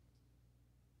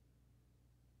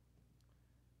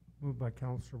 Moved by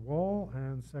Councillor Wall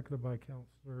and seconded by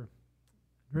Councillor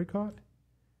Draycott.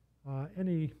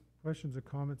 Any questions or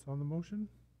comments on the motion?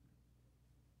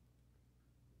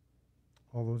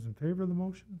 All those in favor of the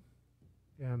motion?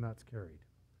 And that's carried.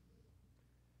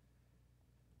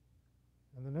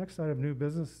 And the next item of new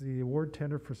business is the award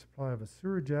tender for supply of a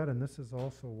sewer jet, and this is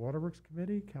also Waterworks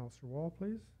Committee. Councillor Wall,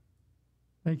 please.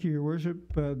 Thank you, Your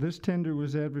Worship. This tender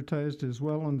was advertised as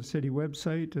well on the city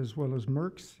website as well as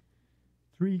Merck's.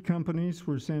 3 companies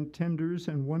were sent tenders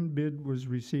and 1 bid was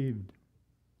received.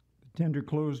 The tender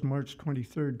closed March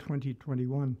 23rd,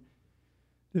 2021.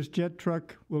 This jet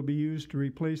truck will be used to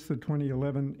replace the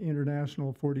 2011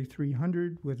 International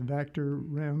 4300 with Vector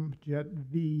Rem Jet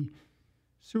V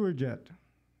sewer jet.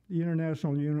 The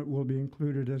International unit will be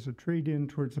included as a trade-in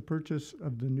towards the purchase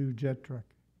of the new jet truck.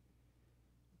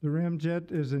 The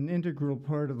ramjet is an integral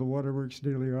part of the Waterworks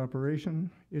daily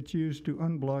operation. It's used to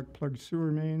unblock plugged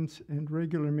sewer mains and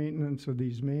regular maintenance of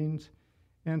these mains,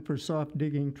 and for soft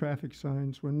digging traffic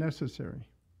signs when necessary.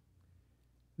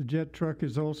 The jet truck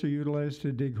is also utilized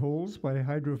to dig holes by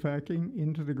hydrofracking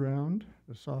into the ground,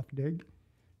 a soft dig,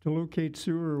 to locate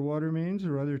sewer or water mains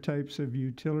or other types of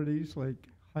utilities like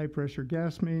high-pressure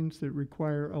gas mains that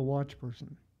require a watch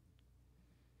person.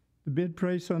 The bid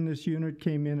price on this unit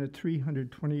came in at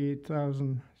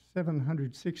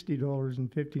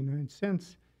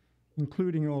 $328,760.59,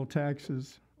 including all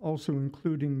taxes, also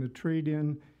including the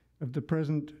trade-in of the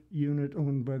present unit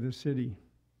owned by the city.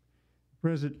 The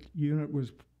present unit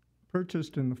was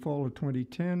purchased in the fall of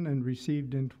 2010 and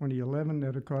received in 2011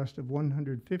 at a cost of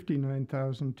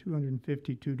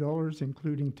 $159,252,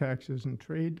 including taxes and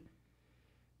trade.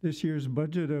 This year's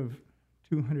budget of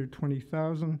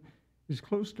 $220,000 is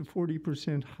close to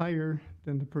 40% higher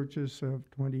than the purchase of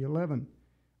 2011.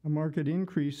 A market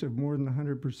increase of more than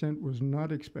 100% was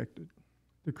not expected.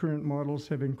 The current models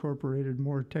have incorporated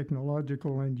more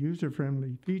technological and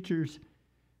user-friendly features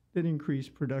that increase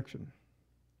production.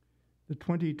 The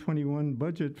 2021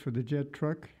 budget for the jet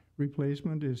truck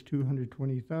replacement is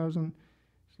 $220,000.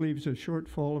 This leaves a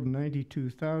shortfall of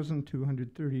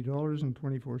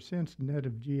 $92,230.24 net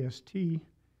of GST.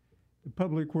 The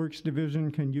Public Works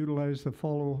Division can utilize the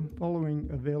following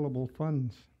available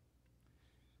funds.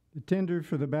 The tender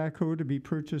for the backhoe to be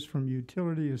purchased from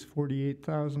utility is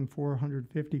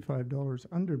 $48,455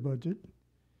 under budget.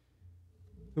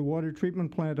 The water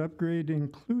treatment plant upgrade,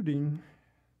 including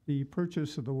the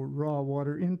purchase of the raw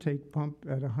water intake pump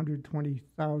at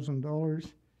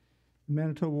 $120,000. The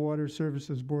Manitoba Water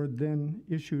Services Board then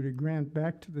issued a grant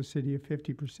back to the city of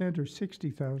 50% or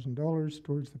 $60,000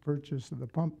 towards the purchase of the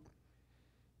pump,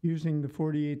 using the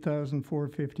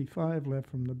 $48,455 left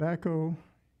from the backhoe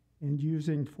and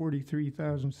using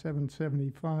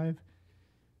 $43,775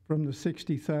 from the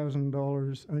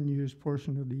 $60,000 unused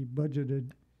portion of the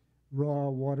budgeted raw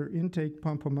water intake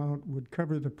pump amount would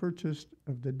cover the purchase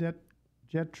of the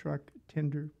jet truck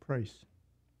tender price.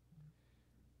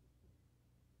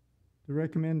 The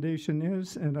recommendation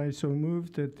is, and I so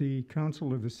move, that the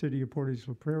Council of the City of Portage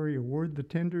la Prairie award the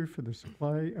tender for the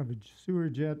supply of a sewer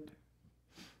jet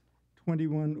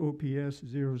 21 OPS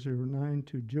 009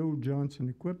 to Joe Johnson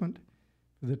Equipment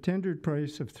for the tendered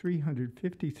price of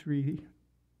 $353,000,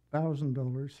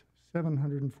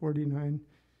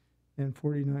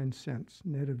 $749.49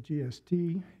 net of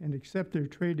GST, and accept their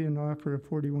trade-in offer of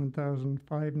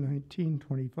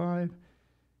 $41,519.25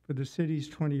 for the city's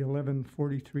 2011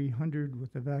 4300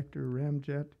 with the Vector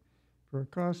Ramjet for a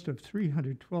cost of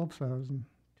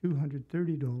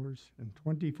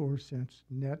 $312,230.24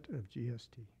 net of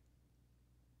GST.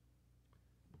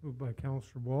 Moved by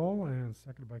Councillor Wall and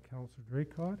seconded by Councillor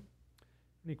Draycott.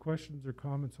 Any questions or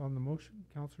comments on the motion?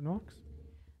 Councillor Knox?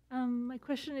 My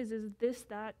question is this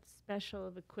that special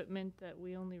of equipment that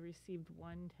we only received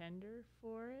one tender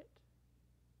for it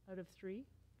out of 3?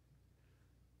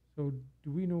 So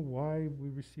do we know why we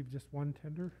received just one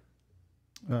tender?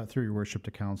 Through your worship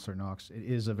to Councillor Knox, it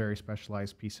is a very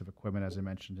specialized piece of equipment, as I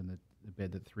mentioned in the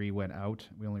bid that 3 went out.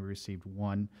 We only received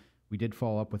 1. We did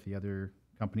follow up with the other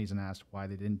companies and asked why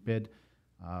they didn't bid.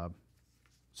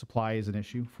 Supply is an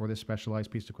issue for this specialized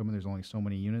piece of equipment. There's only so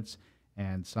many units,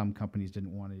 and some companies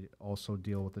didn't want to also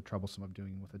deal with the troublesome of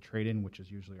doing with a trade-in, which is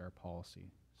usually our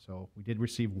policy. So we did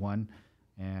receive 1,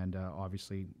 and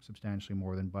obviously substantially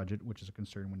more than budget, which is a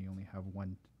concern when you only have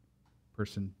 1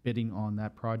 person bidding on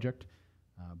that project,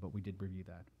 but we did review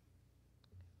that.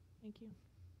 Thank you.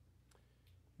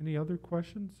 Any other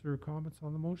questions or comments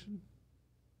on the motion?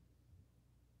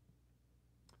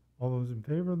 All those in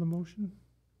favor of the motion?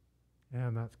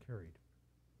 And that's carried.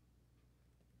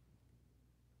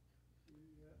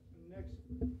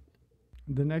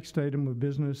 The next item of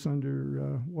business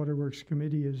under Waterworks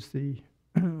Committee is the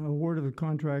award of the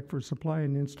contract for supply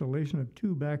and installation of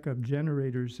 2 backup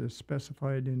generators as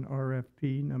specified in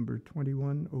RFP number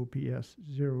 21 OPS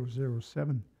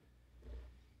 007.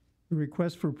 The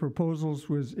request for proposals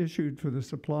was issued for the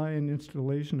supply and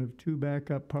installation of 2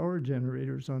 backup power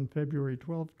generators on February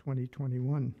 12,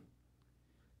 2021.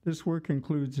 This work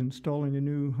includes installing a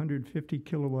new 150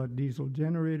 kilowatt diesel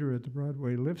generator at the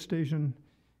Broadway lift station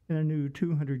and a new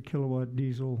 200 kilowatt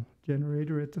diesel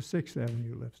generator at the 6th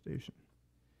Avenue lift station.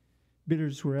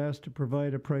 Bidders were asked to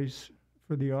provide a price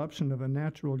for the option of a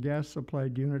natural gas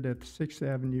supplied unit at the 6th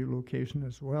Avenue location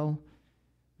as well.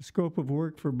 The scope of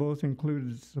work for both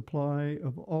included supply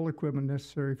of all equipment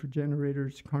necessary for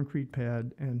generators, concrete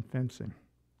pad, and fencing.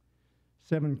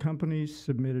 7 companies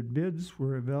submitted bids.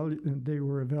 They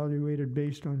were evaluated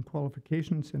based on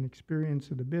qualifications and experience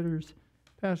of the bidders,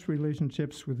 past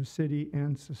relationships with the city,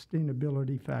 and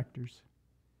sustainability factors.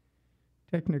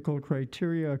 Technical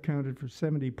criteria accounted for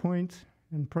 70 points,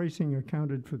 and pricing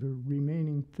accounted for the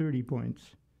remaining 30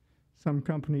 points. Some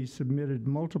companies submitted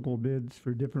multiple bids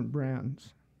for different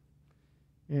brands.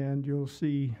 And you'll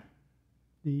see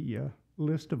the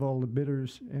list of all the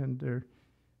bidders and their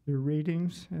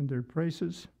ratings and their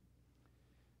prices.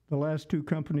 The last 2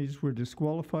 companies were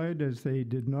disqualified as they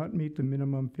did not meet the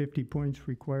minimum 50 points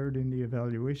required in the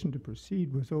evaluation to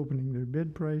proceed with opening their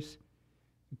bid price.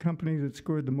 The company that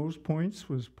scored the most points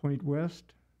was Point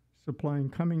West, supplying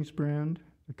Cummings brand.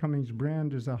 The Cummings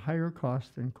brand is a higher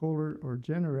cost than Kohler or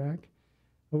Generac.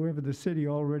 However, the city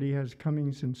already has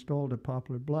Cummings installed at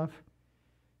Poplar Bluff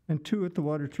and 2 at the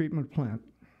water treatment plant.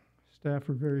 Staff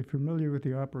are very familiar with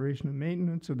the operation and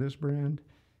maintenance of this brand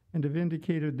and have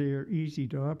indicated they are easy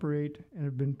to operate and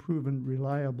have been proven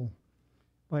reliable.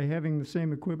 By having the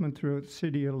same equipment throughout the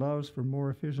city allows for more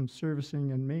efficient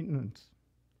servicing and maintenance.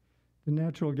 The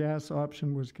natural gas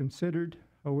option was considered.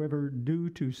 However, due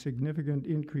to significant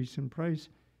increase in price,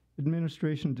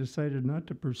 administration decided not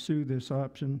to pursue this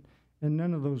option, and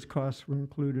none of those costs were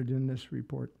included in this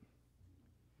report.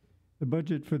 The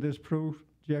budget for this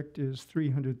project is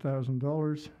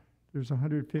 $300,000. There's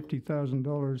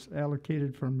 $150,000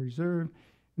 allocated from reserve,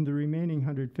 and the remaining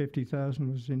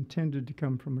 $150,000 was intended to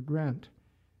come from a grant.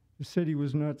 The city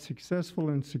was not successful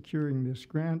in securing this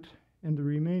grant, and the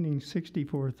remaining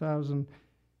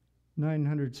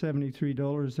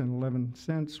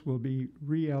 $64,973.11 will be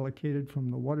reallocated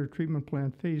from the water treatment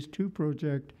plant Phase 2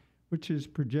 project, which is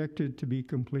projected to be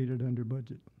completed under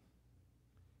budget.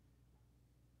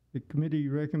 The committee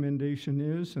recommendation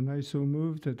is, and I so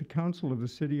move, that the Council of the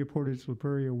City of Portage la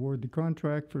Prairie award the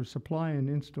contract for supply and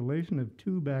installation of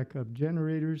 2 backup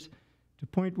generators to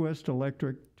Point West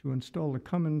Electric to install the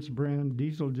Cummins brand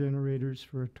diesel generators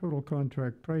for a total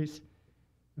contract price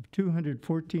of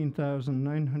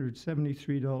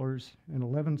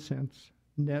 $214,973.11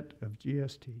 net of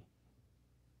GST.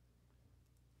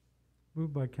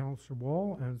 Moved by Councillor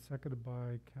Wall and seconded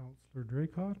by Councillor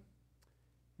Draycott.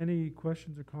 Any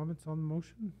questions or comments on the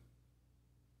motion?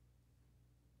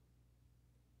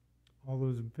 All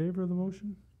those in favor of the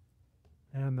motion?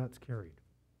 And that's carried.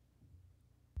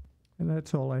 And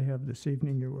that's all I have this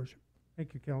evening, Your Worship.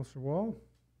 Thank you, Councillor Wall.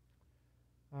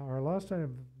 Our last item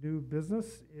of new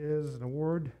business is an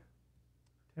award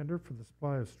tender for the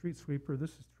supply of street sweeper.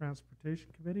 This is Transportation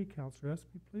Committee. Councillor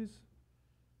Espy, please.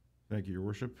 Thank you, Your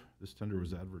Worship. This tender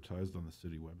was advertised on the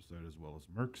city website as well as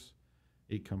Merck's.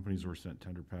 8 companies were sent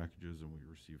tender packages, and we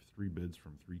received 3 bids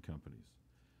from 3 companies.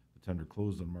 The tender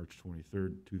closed on March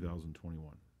 23rd,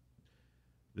 2021.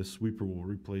 This sweeper will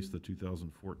replace the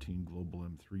 2014 Global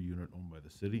M3 unit owned by the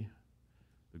city.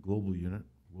 The Global unit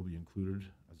will be included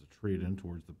as a trade-in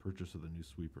towards the purchase of the new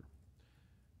sweeper.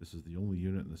 This is the only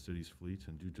unit in the city's fleet,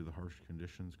 and due to the harsh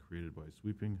conditions created by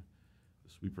sweeping, the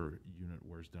sweeper unit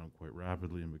wears down quite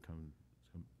rapidly and becomes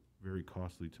very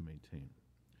costly to maintain.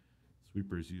 The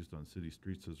sweeper is used on city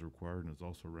streets as required and is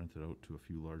also rented out to a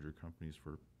few larger companies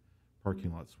for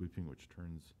parking lot sweeping, which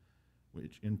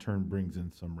in turn brings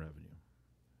in some revenue.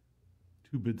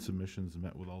 2 bid submissions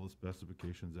met with all the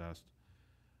specifications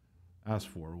asked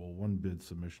for, while 1 bid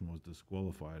submission was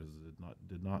disqualified as it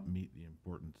did not meet the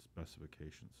important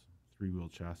specifications. 3-wheel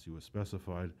chassis was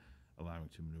specified, allowing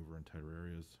to maneuver in tighter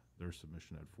areas. Their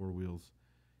submission had 4 wheels.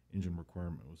 Engine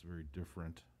requirement was very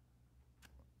different,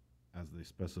 as they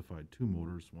specified 2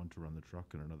 motors, one to run the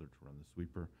truck and another to run the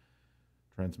sweeper.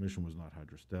 Transmission was not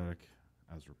hydrostatic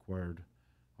as required.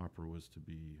 Hopper was to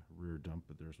be rear dump,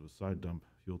 but theirs was side dump,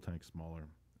 fuel tank smaller,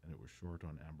 and it was short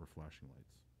on amber flashing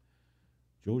lights.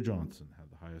 Joe Johnson had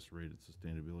the highest rated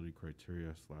sustainability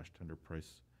criteria / tender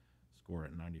price score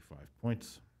at 95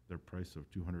 points. Their price of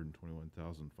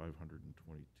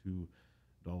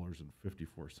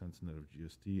 $221,522.54 net of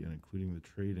GST, and including the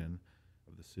trade-in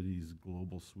of the city's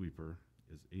global sweeper,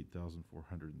 is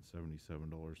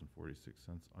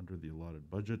 $8,477.46 under the allotted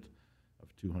budget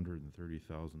of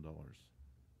 $230,000.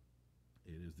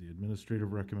 It is the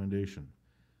administrative recommendation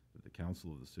that the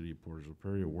Council of the City of Portage la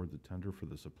Prairie award the tender for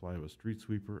the supply of a street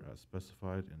sweeper as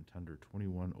specified in Tender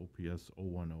 21 OPS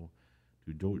 010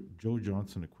 to Joe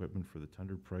Johnson Equipment for the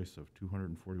tender price of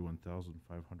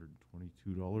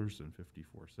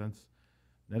 $241,522.54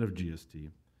 net of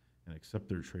GST, and accept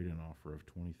their trade-in offer of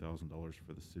 $20,000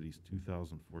 for the city's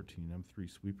 2014 M3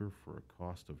 sweeper for a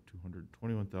cost of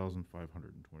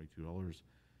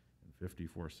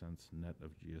 $221,522.54 net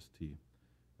of GST.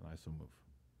 And I so move.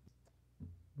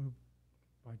 Moved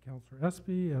by Councillor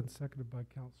Espy and seconded by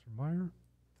Councillor Meyer.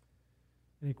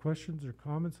 Any questions or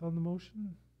comments on the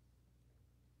motion?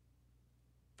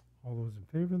 All those in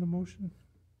favor of the motion?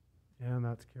 And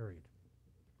that's carried.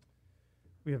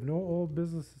 We have no old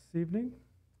business this evening.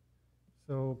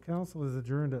 So council is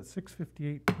adjourned at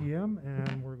 6:58 p.m.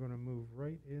 and we're going to move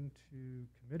right into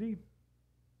committee.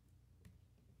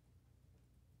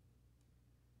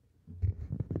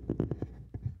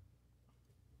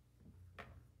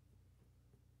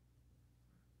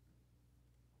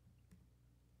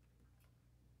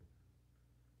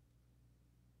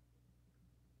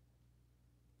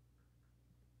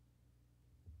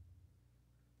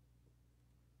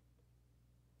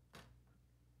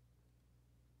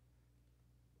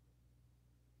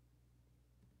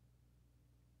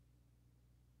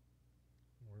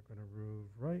 We're going to move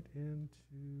right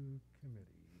into committee.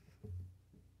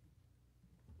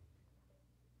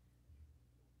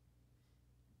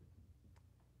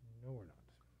 No, we're not.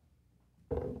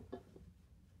 So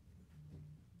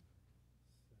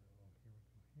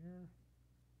here we go here.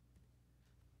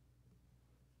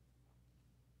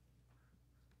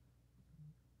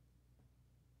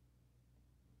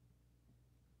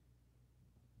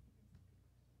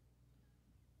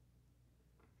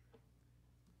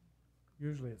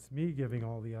 Usually it's me giving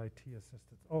all the IT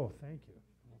assistance. Oh, thank you.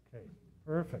 Okay,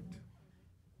 perfect.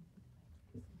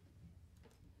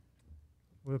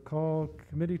 We'll call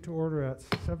committee to order at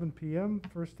 7 p.m.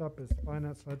 First up is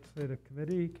Finance Legislative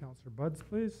Committee. Councillor Buds,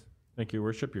 please. Thank you, Your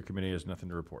Worship. Your committee has nothing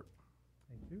to report.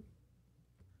 Thank you.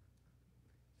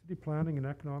 City Planning and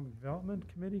Economic Development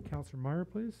Committee. Councillor Meyer,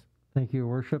 please. Thank you, Your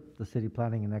Worship. The City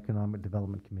Planning and Economic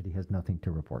Development Committee has nothing to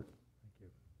report. Thank you.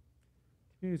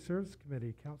 Community Service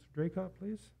Committee. Councillor Draycott,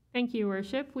 please. Thank you,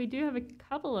 Worship. We do have a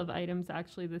couple of items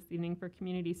actually this evening for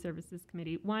Community Services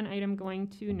Committee. One item going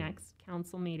to next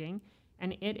council meeting,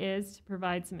 and it is to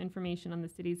provide some information on the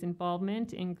city's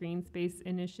involvement in green space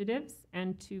initiatives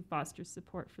and to foster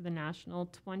support for the national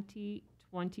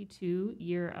 2022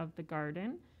 Year of the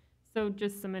Garden. So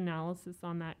just some analysis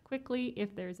on that quickly,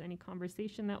 if there's any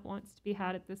conversation that wants to be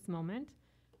had at this moment.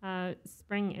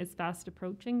 Spring is fast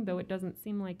approaching, though it doesn't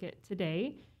seem like it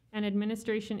today. And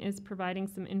administration is providing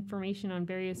some information on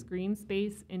various green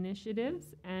space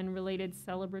initiatives and related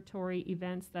celebratory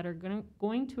events that are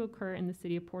going to occur in the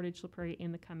city of Portage la Prairie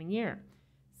in the coming year.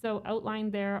 So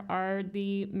outlined there are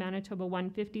the Manitoba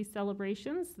 150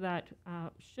 celebrations that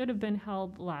should have been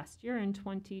held last year in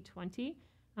 2020,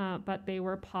 but they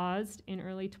were paused in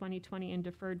early 2020 and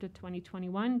deferred to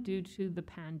 2021 due to the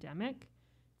pandemic.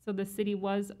 So the city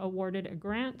was awarded a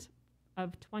grant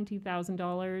of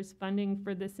 $20,000 funding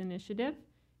for this initiative,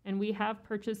 and we have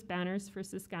purchased banners for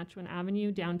Saskatchewan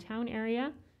Avenue downtown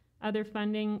area. Other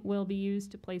funding will be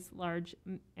used to place large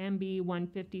MB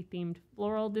 150 themed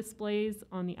floral displays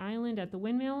on the island at the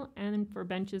windmill, and for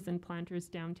benches and planters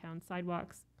downtown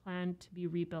sidewalks planned to be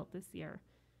rebuilt this year.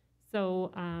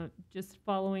 So just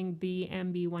following the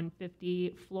MB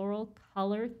 150 floral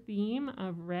color theme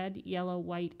of red, yellow,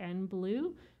 white, and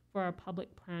blue for our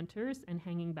public planters and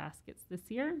hanging baskets this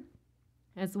year,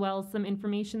 as well as some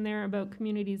information there about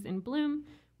communities in bloom.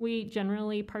 We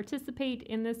generally participate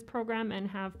in this program and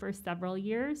have for several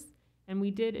years, and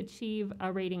we did achieve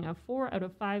a rating of 4 out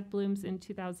of 5 blooms in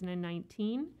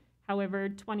 2019. However,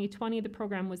 2020, the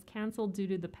program was canceled due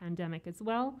to the pandemic as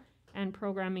well, and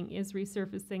programming is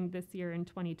resurfacing this year in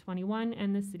 2021,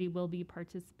 and the city will be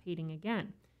participating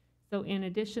again. So in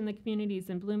addition, the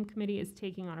Communities in Bloom Committee is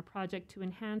taking on a project to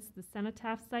enhance the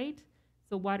cenotaph site.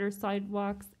 So wider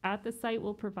sidewalks at the site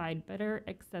will provide better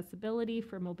accessibility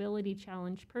for mobility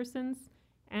challenged persons,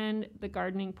 and the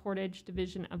Gardening Portage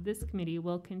division of this committee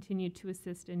will continue to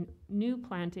assist in new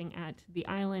planting at the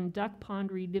Island Duck Pond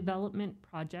Redevelopment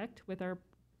Project with our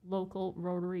local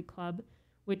Rotary Club,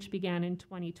 which began in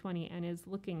 2020 and is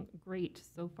looking great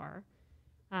so far.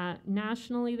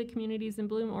 Nationally, the Communities in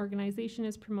Bloom organization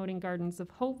is promoting Gardens of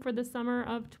Hope for the summer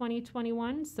of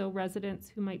 2021. So residents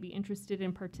who might be interested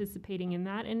in participating in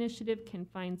that initiative can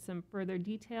find some further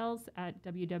details at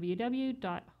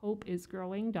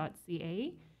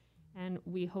www.hopeisgrowing.ca. And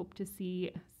we hope to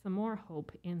see some more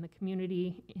hope in the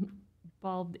community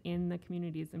involved in the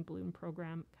Communities in Bloom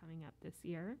program coming up this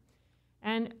year.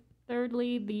 And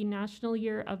thirdly, the National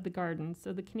Year of the Garden.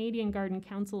 So the Canadian Garden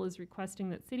Council is requesting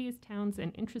that cities, towns,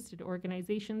 and interested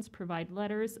organizations provide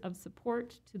letters of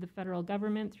support to the federal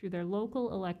government through their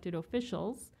local elected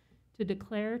officials to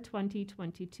declare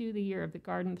 2022 the Year of the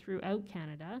Garden throughout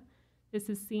Canada. This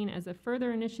is seen as a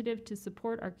further initiative to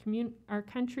support our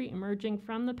country emerging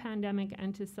from the pandemic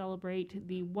and to celebrate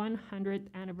the 100th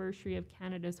anniversary of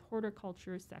Canada's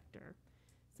horticulture sector.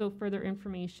 So further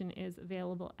information is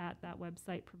available at that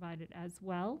website provided as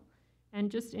well.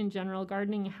 And just in general,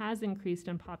 gardening has increased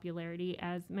in popularity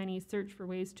as many search for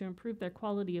ways to improve their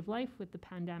quality of life with the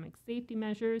pandemic safety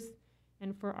measures.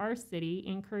 And for our city,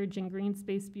 encouraging green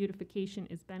space beautification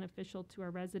is beneficial to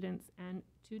our residents and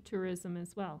to tourism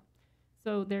as well.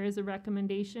 So there is a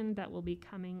recommendation that will be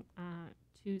coming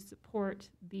to support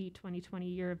the 2020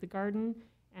 Year of the Garden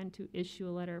and to issue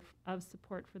a letter of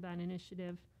support for that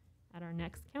initiative at our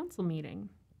next council meeting.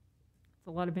 It's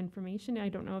a lot of information. I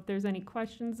don't know if there's any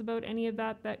questions about any of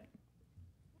that that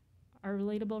are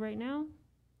relatable right now.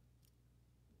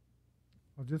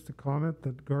 Well, just a comment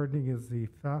that gardening is the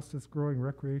fastest growing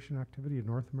recreation activity in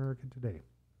North America today.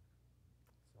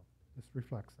 So this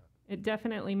reflects that. It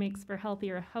definitely makes for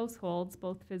healthier households,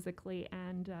 both physically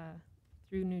and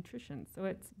through nutrition. So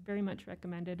it's very much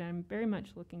recommended. I'm very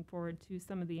much looking forward to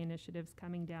some of the initiatives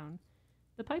coming down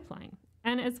the pipeline.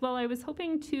 And as well, I was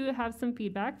hoping to have some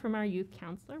feedback from our youth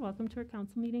counselor. Welcome to our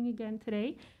council meeting again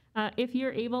today. If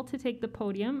you're able to take the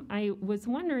podium, I was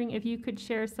wondering if you could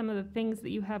share some of the things that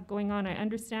you have going on. I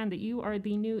understand that you are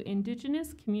the new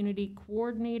Indigenous Community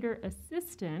Coordinator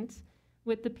Assistant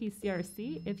with the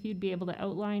PCRC. If you'd be able to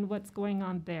outline what's going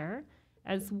on there,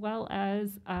 as well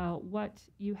as what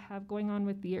you have going on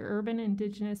with the Urban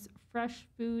Indigenous Fresh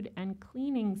Food and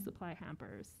Cleaning Supply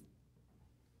Hampers.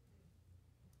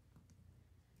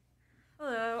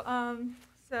 Hello.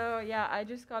 So yeah, I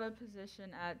just got a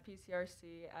position at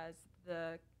PCRC as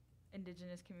the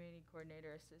Indigenous Community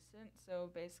Coordinator Assistant. So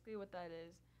basically what that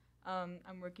is,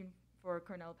 I'm working for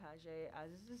Cornel Paget as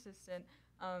his assistant,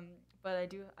 but I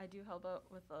do help out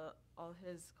with all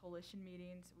his coalition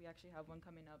meetings. We actually have one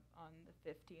coming up on the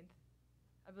 15th,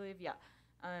 I believe, yeah.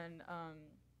 And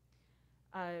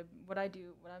what I'm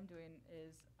doing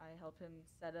is I help him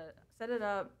set it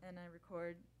up, and I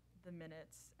record the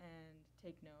minutes and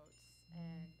take notes.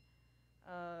 And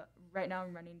right now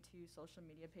I'm running 2 social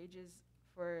media pages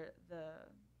for the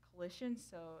coalition.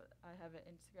 So I have an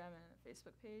Instagram and a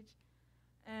Facebook page.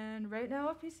 And right now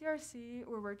at PCRC,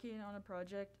 we're working on a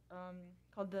project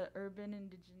called the Urban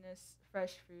Indigenous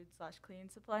Fresh Food / Clean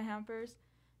Supply Hampers.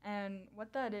 And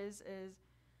what that is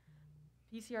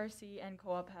PCRC and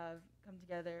Co-op have come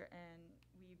together, and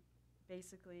we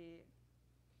basically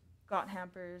got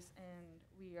hampers, and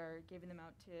we are giving them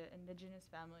out to Indigenous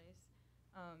families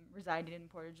residing in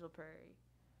Portage la Prairie.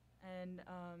 And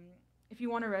if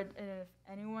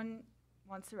anyone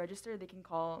wants to register, they can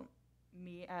call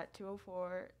me at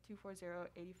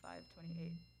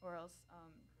 204-240-8528, or else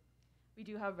we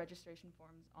do have registration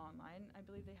forms online. I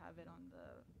believe they have it on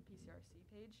the PCRC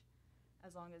page,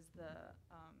 as long as the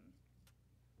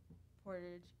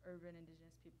Portage Urban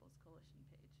Indigenous Peoples Coalition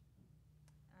page.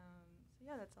 So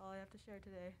yeah, that's all I have to share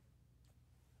today.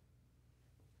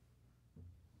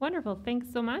 Wonderful. Thanks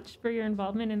so much for your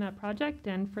involvement in that project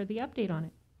and for the update on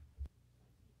it.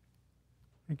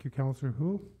 Thank you, Councillor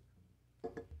Houle.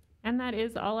 And that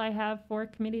is all I have for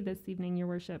committee this evening, Your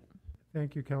Worship.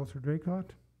 Thank you, Councillor Draycott.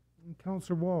 And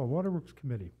Councillor Wall, Waterworks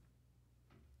Committee.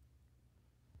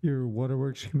 Your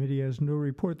Waterworks Committee has no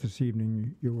report this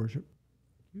evening, Your Worship.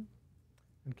 Thank you.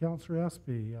 And Councillor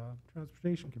Espy,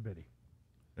 Transportation Committee.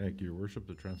 Thank you, Your Worship.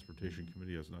 The Transportation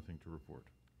Committee has nothing to report.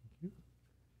 Thank you.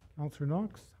 Councillor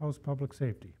Knox, House Public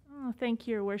Safety. Oh, thank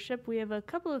you, Your Worship. We have a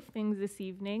couple of things this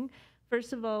evening.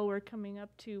 First of all, we're coming up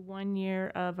to 1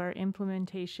 year of our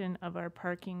implementation of our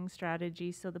parking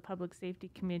strategy. So the Public Safety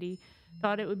Committee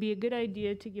thought it would be a good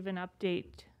idea to give an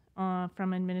update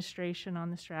from administration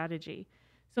on the strategy.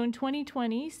 So in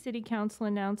 2020, City Council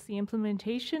announced the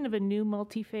implementation of a new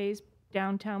multi-phase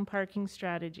downtown parking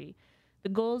strategy. The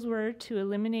goals were to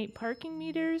eliminate parking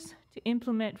meters, to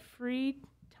implement free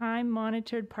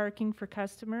time-monitored parking for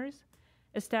customers,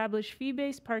 establish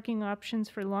fee-based parking options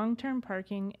for long-term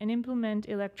parking, and implement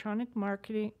electronic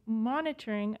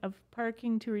monitoring of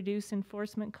parking to reduce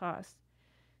enforcement costs.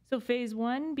 So phase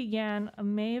 1 began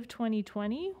in May of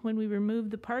 2020 when we removed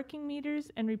the parking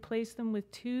meters and replaced them with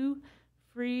 2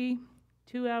 free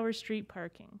 2-hour street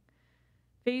parking.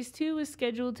 Phase 2 was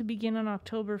scheduled to begin on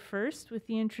October 1st with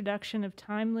the introduction of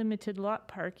time-limited lot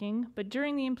parking, but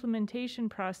during the implementation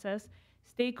process,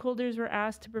 stakeholders were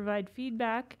asked to provide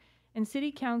feedback, and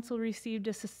City Council received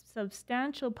a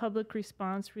substantial public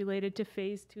response related to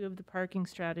Phase 2 of the parking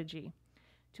strategy.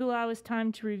 To allow us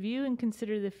time to review and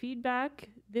consider the feedback,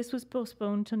 this was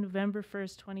postponed to November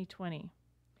 1st, 2020.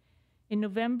 In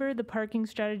November, the parking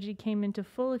strategy came into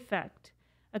full effect.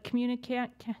 A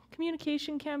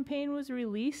communication campaign was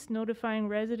released notifying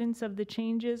residents of the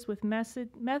changes with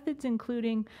methods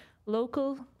including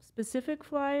local specific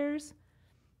flyers,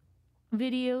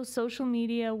 video, social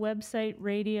media, website,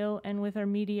 radio, and with our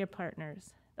media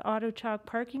partners. The AutoChalk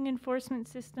parking enforcement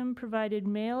system provided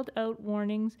mailed out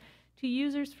warnings to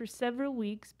users for several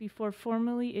weeks before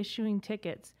formally issuing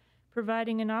tickets,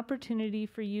 providing an opportunity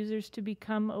for users to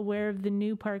become aware of the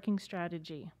new parking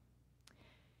strategy.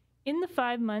 In the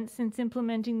 5 months since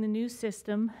implementing the new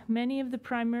system, many of the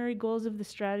primary goals of the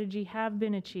strategy have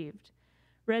been achieved.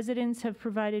 Residents have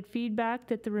provided feedback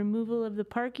that the removal of the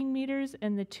parking meters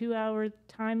and the 2-hour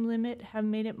time limit have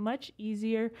made it much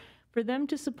easier for them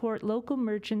to support local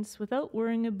merchants without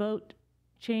worrying about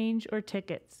change or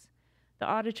tickets. The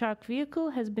AutoChalk vehicle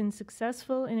has been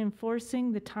successful in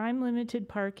enforcing the time-limited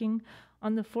parking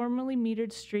on the formally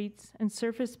metered streets and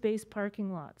surface-based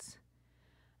parking lots.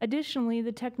 Additionally,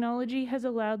 the technology has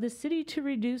allowed the city to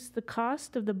reduce the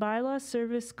cost of the bylaw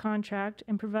service contract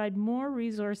and provide more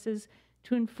resources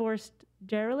to enforce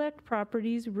derelict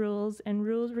properties rules and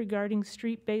rules regarding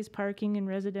street-based parking in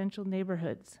residential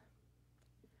neighborhoods.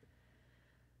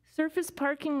 Surface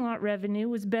parking lot revenue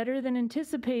was better than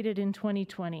anticipated in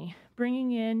 2020,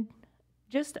 bringing in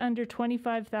just under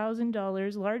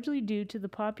 $25,000, largely due to the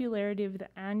popularity of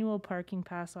the annual parking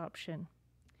pass option.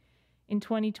 In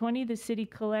 2020, the city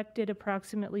collected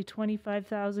approximately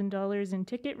 $25,000 in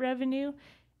ticket revenue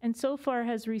and so far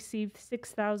has received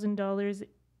 $6,000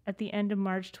 at the end of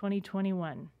March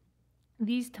 2021.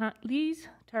 These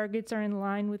targets are in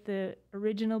line with the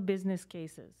original business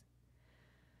cases.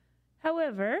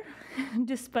 However,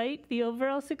 despite the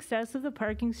overall success of the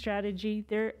parking strategy,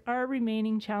 there are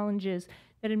remaining challenges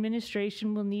that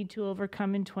administration will need to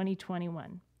overcome in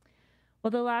 2021.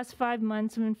 While the last 5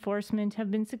 months of enforcement have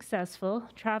been successful,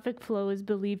 traffic flow is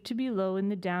believed to be low in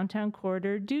the downtown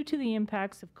corridor due to the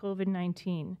impacts of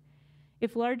COVID-19.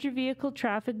 If larger vehicle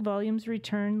traffic volumes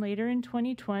return later in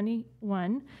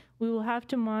 2021, we will have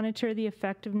to monitor the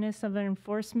effectiveness of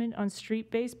enforcement on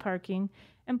street-based parking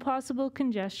and possible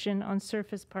congestion on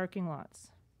surface parking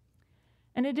lots.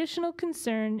 An additional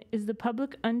concern is the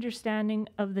public understanding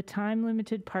of the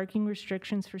time-limited parking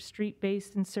restrictions for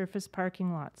street-based and surface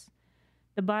parking lots.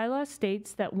 The bylaw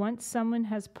states that once someone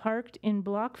has parked in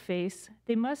block face,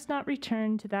 they must not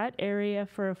return to that area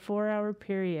for a 4-hour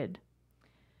period.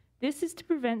 This is to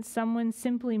prevent someone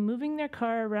simply moving their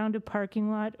car around a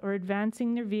parking lot or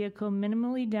advancing their vehicle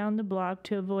minimally down the block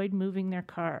to avoid moving their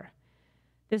car.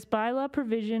 This bylaw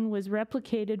provision was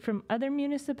replicated from other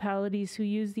municipalities who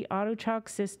use the auto chalk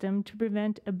system to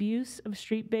prevent abuse of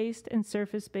street-based and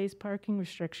surface-based parking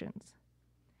restrictions.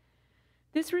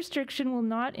 This restriction will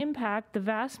not impact the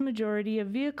vast majority of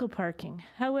vehicle parking.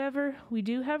 However, we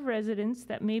do have residents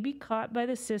that may be caught by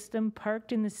the system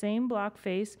parked in the same block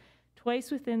face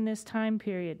twice within this time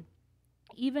period,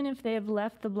 even if they have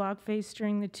left the block face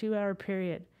during the 2-hour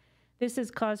period. This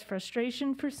has caused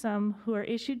frustration for some who are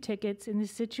issued tickets in this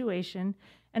situation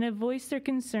and have voiced their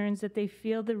concerns that they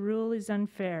feel the rule is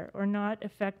unfair or not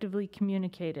effectively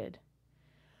communicated.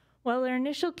 While our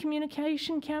initial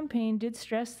communication campaign did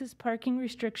stress this parking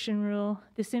restriction rule,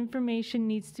 this information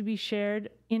needs to be shared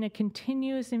in a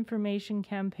continuous information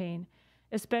campaign,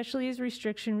 especially as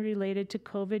restrictions related to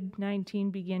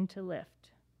COVID-19 begin to lift.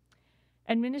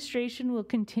 Administration will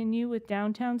continue with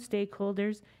downtown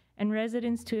stakeholders and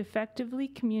residents to effectively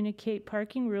communicate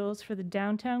parking rules for the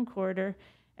downtown corridor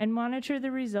and monitor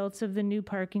the results of the new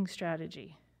parking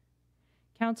strategy.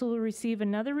 Council will receive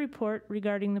another report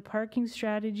regarding the parking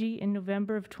strategy in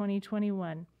November of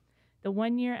 2021, the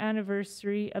 1-year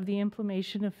anniversary of the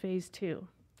implementation of Phase 2.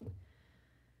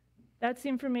 That's the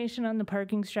information on the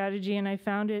parking strategy, and I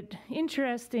found it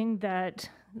interesting that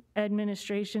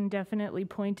administration definitely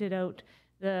pointed out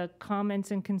the comments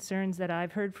and concerns that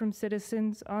I've heard from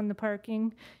citizens on the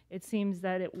parking. It seems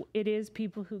that it is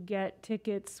people who get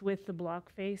tickets with the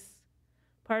block face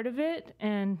part of it,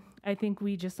 and I think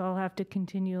we just all have to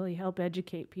continually help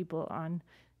educate people on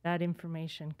that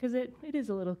information, because it is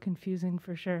a little confusing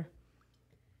for sure.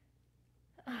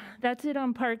 That's it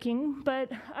on parking,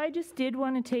 but I just did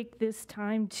want to take this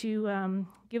time to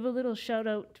give a little shout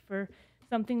out for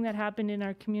something that happened in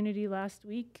our community last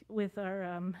week with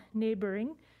our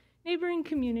neighboring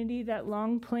community. That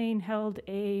Long Plain held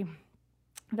a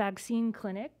vaccine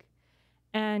clinic,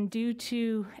 and due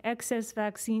to excess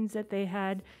vaccines that they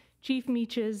had, Chief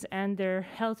Meaches and their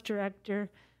health director,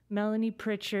 Melanie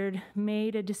Pritchard,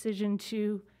 made a decision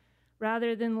to,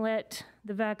 rather than let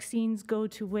the vaccines go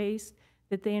to waste,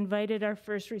 that they invited our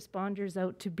first responders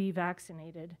out to be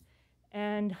vaccinated.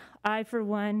 And I, for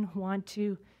one, want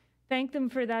to thank them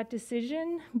for that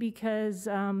decision, because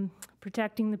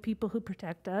protecting the people who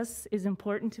protect us is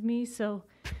important to me. So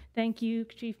thank you,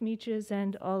 Chief Meaches,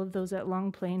 and all of those at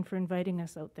Long Plain for inviting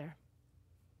us out there.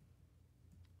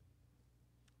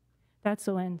 That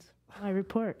so ends my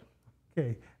report.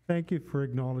 Okay, thank you for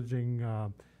acknowledging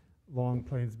Long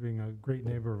Plains being a great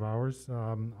neighbor of ours.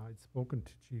 I'd spoken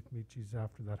to Chief Meaches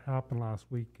after that happened last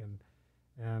week,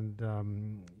 and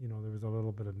you know, there was a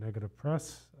little bit of negative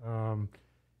press.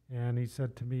 And he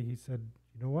said to me, you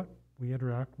know what? We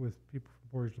interact with people from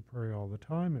Portage la Prairie all the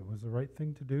time. It was the right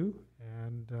thing to do,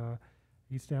 and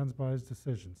he stands by his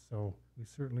decision. So we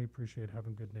certainly appreciate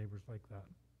having good neighbors like that.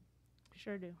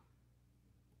 Sure do.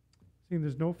 Seeing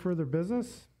there's no further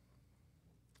business,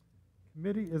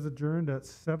 committee is adjourned at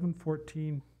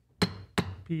 7:14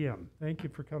 p.m. Thank you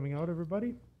for coming out,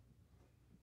 everybody.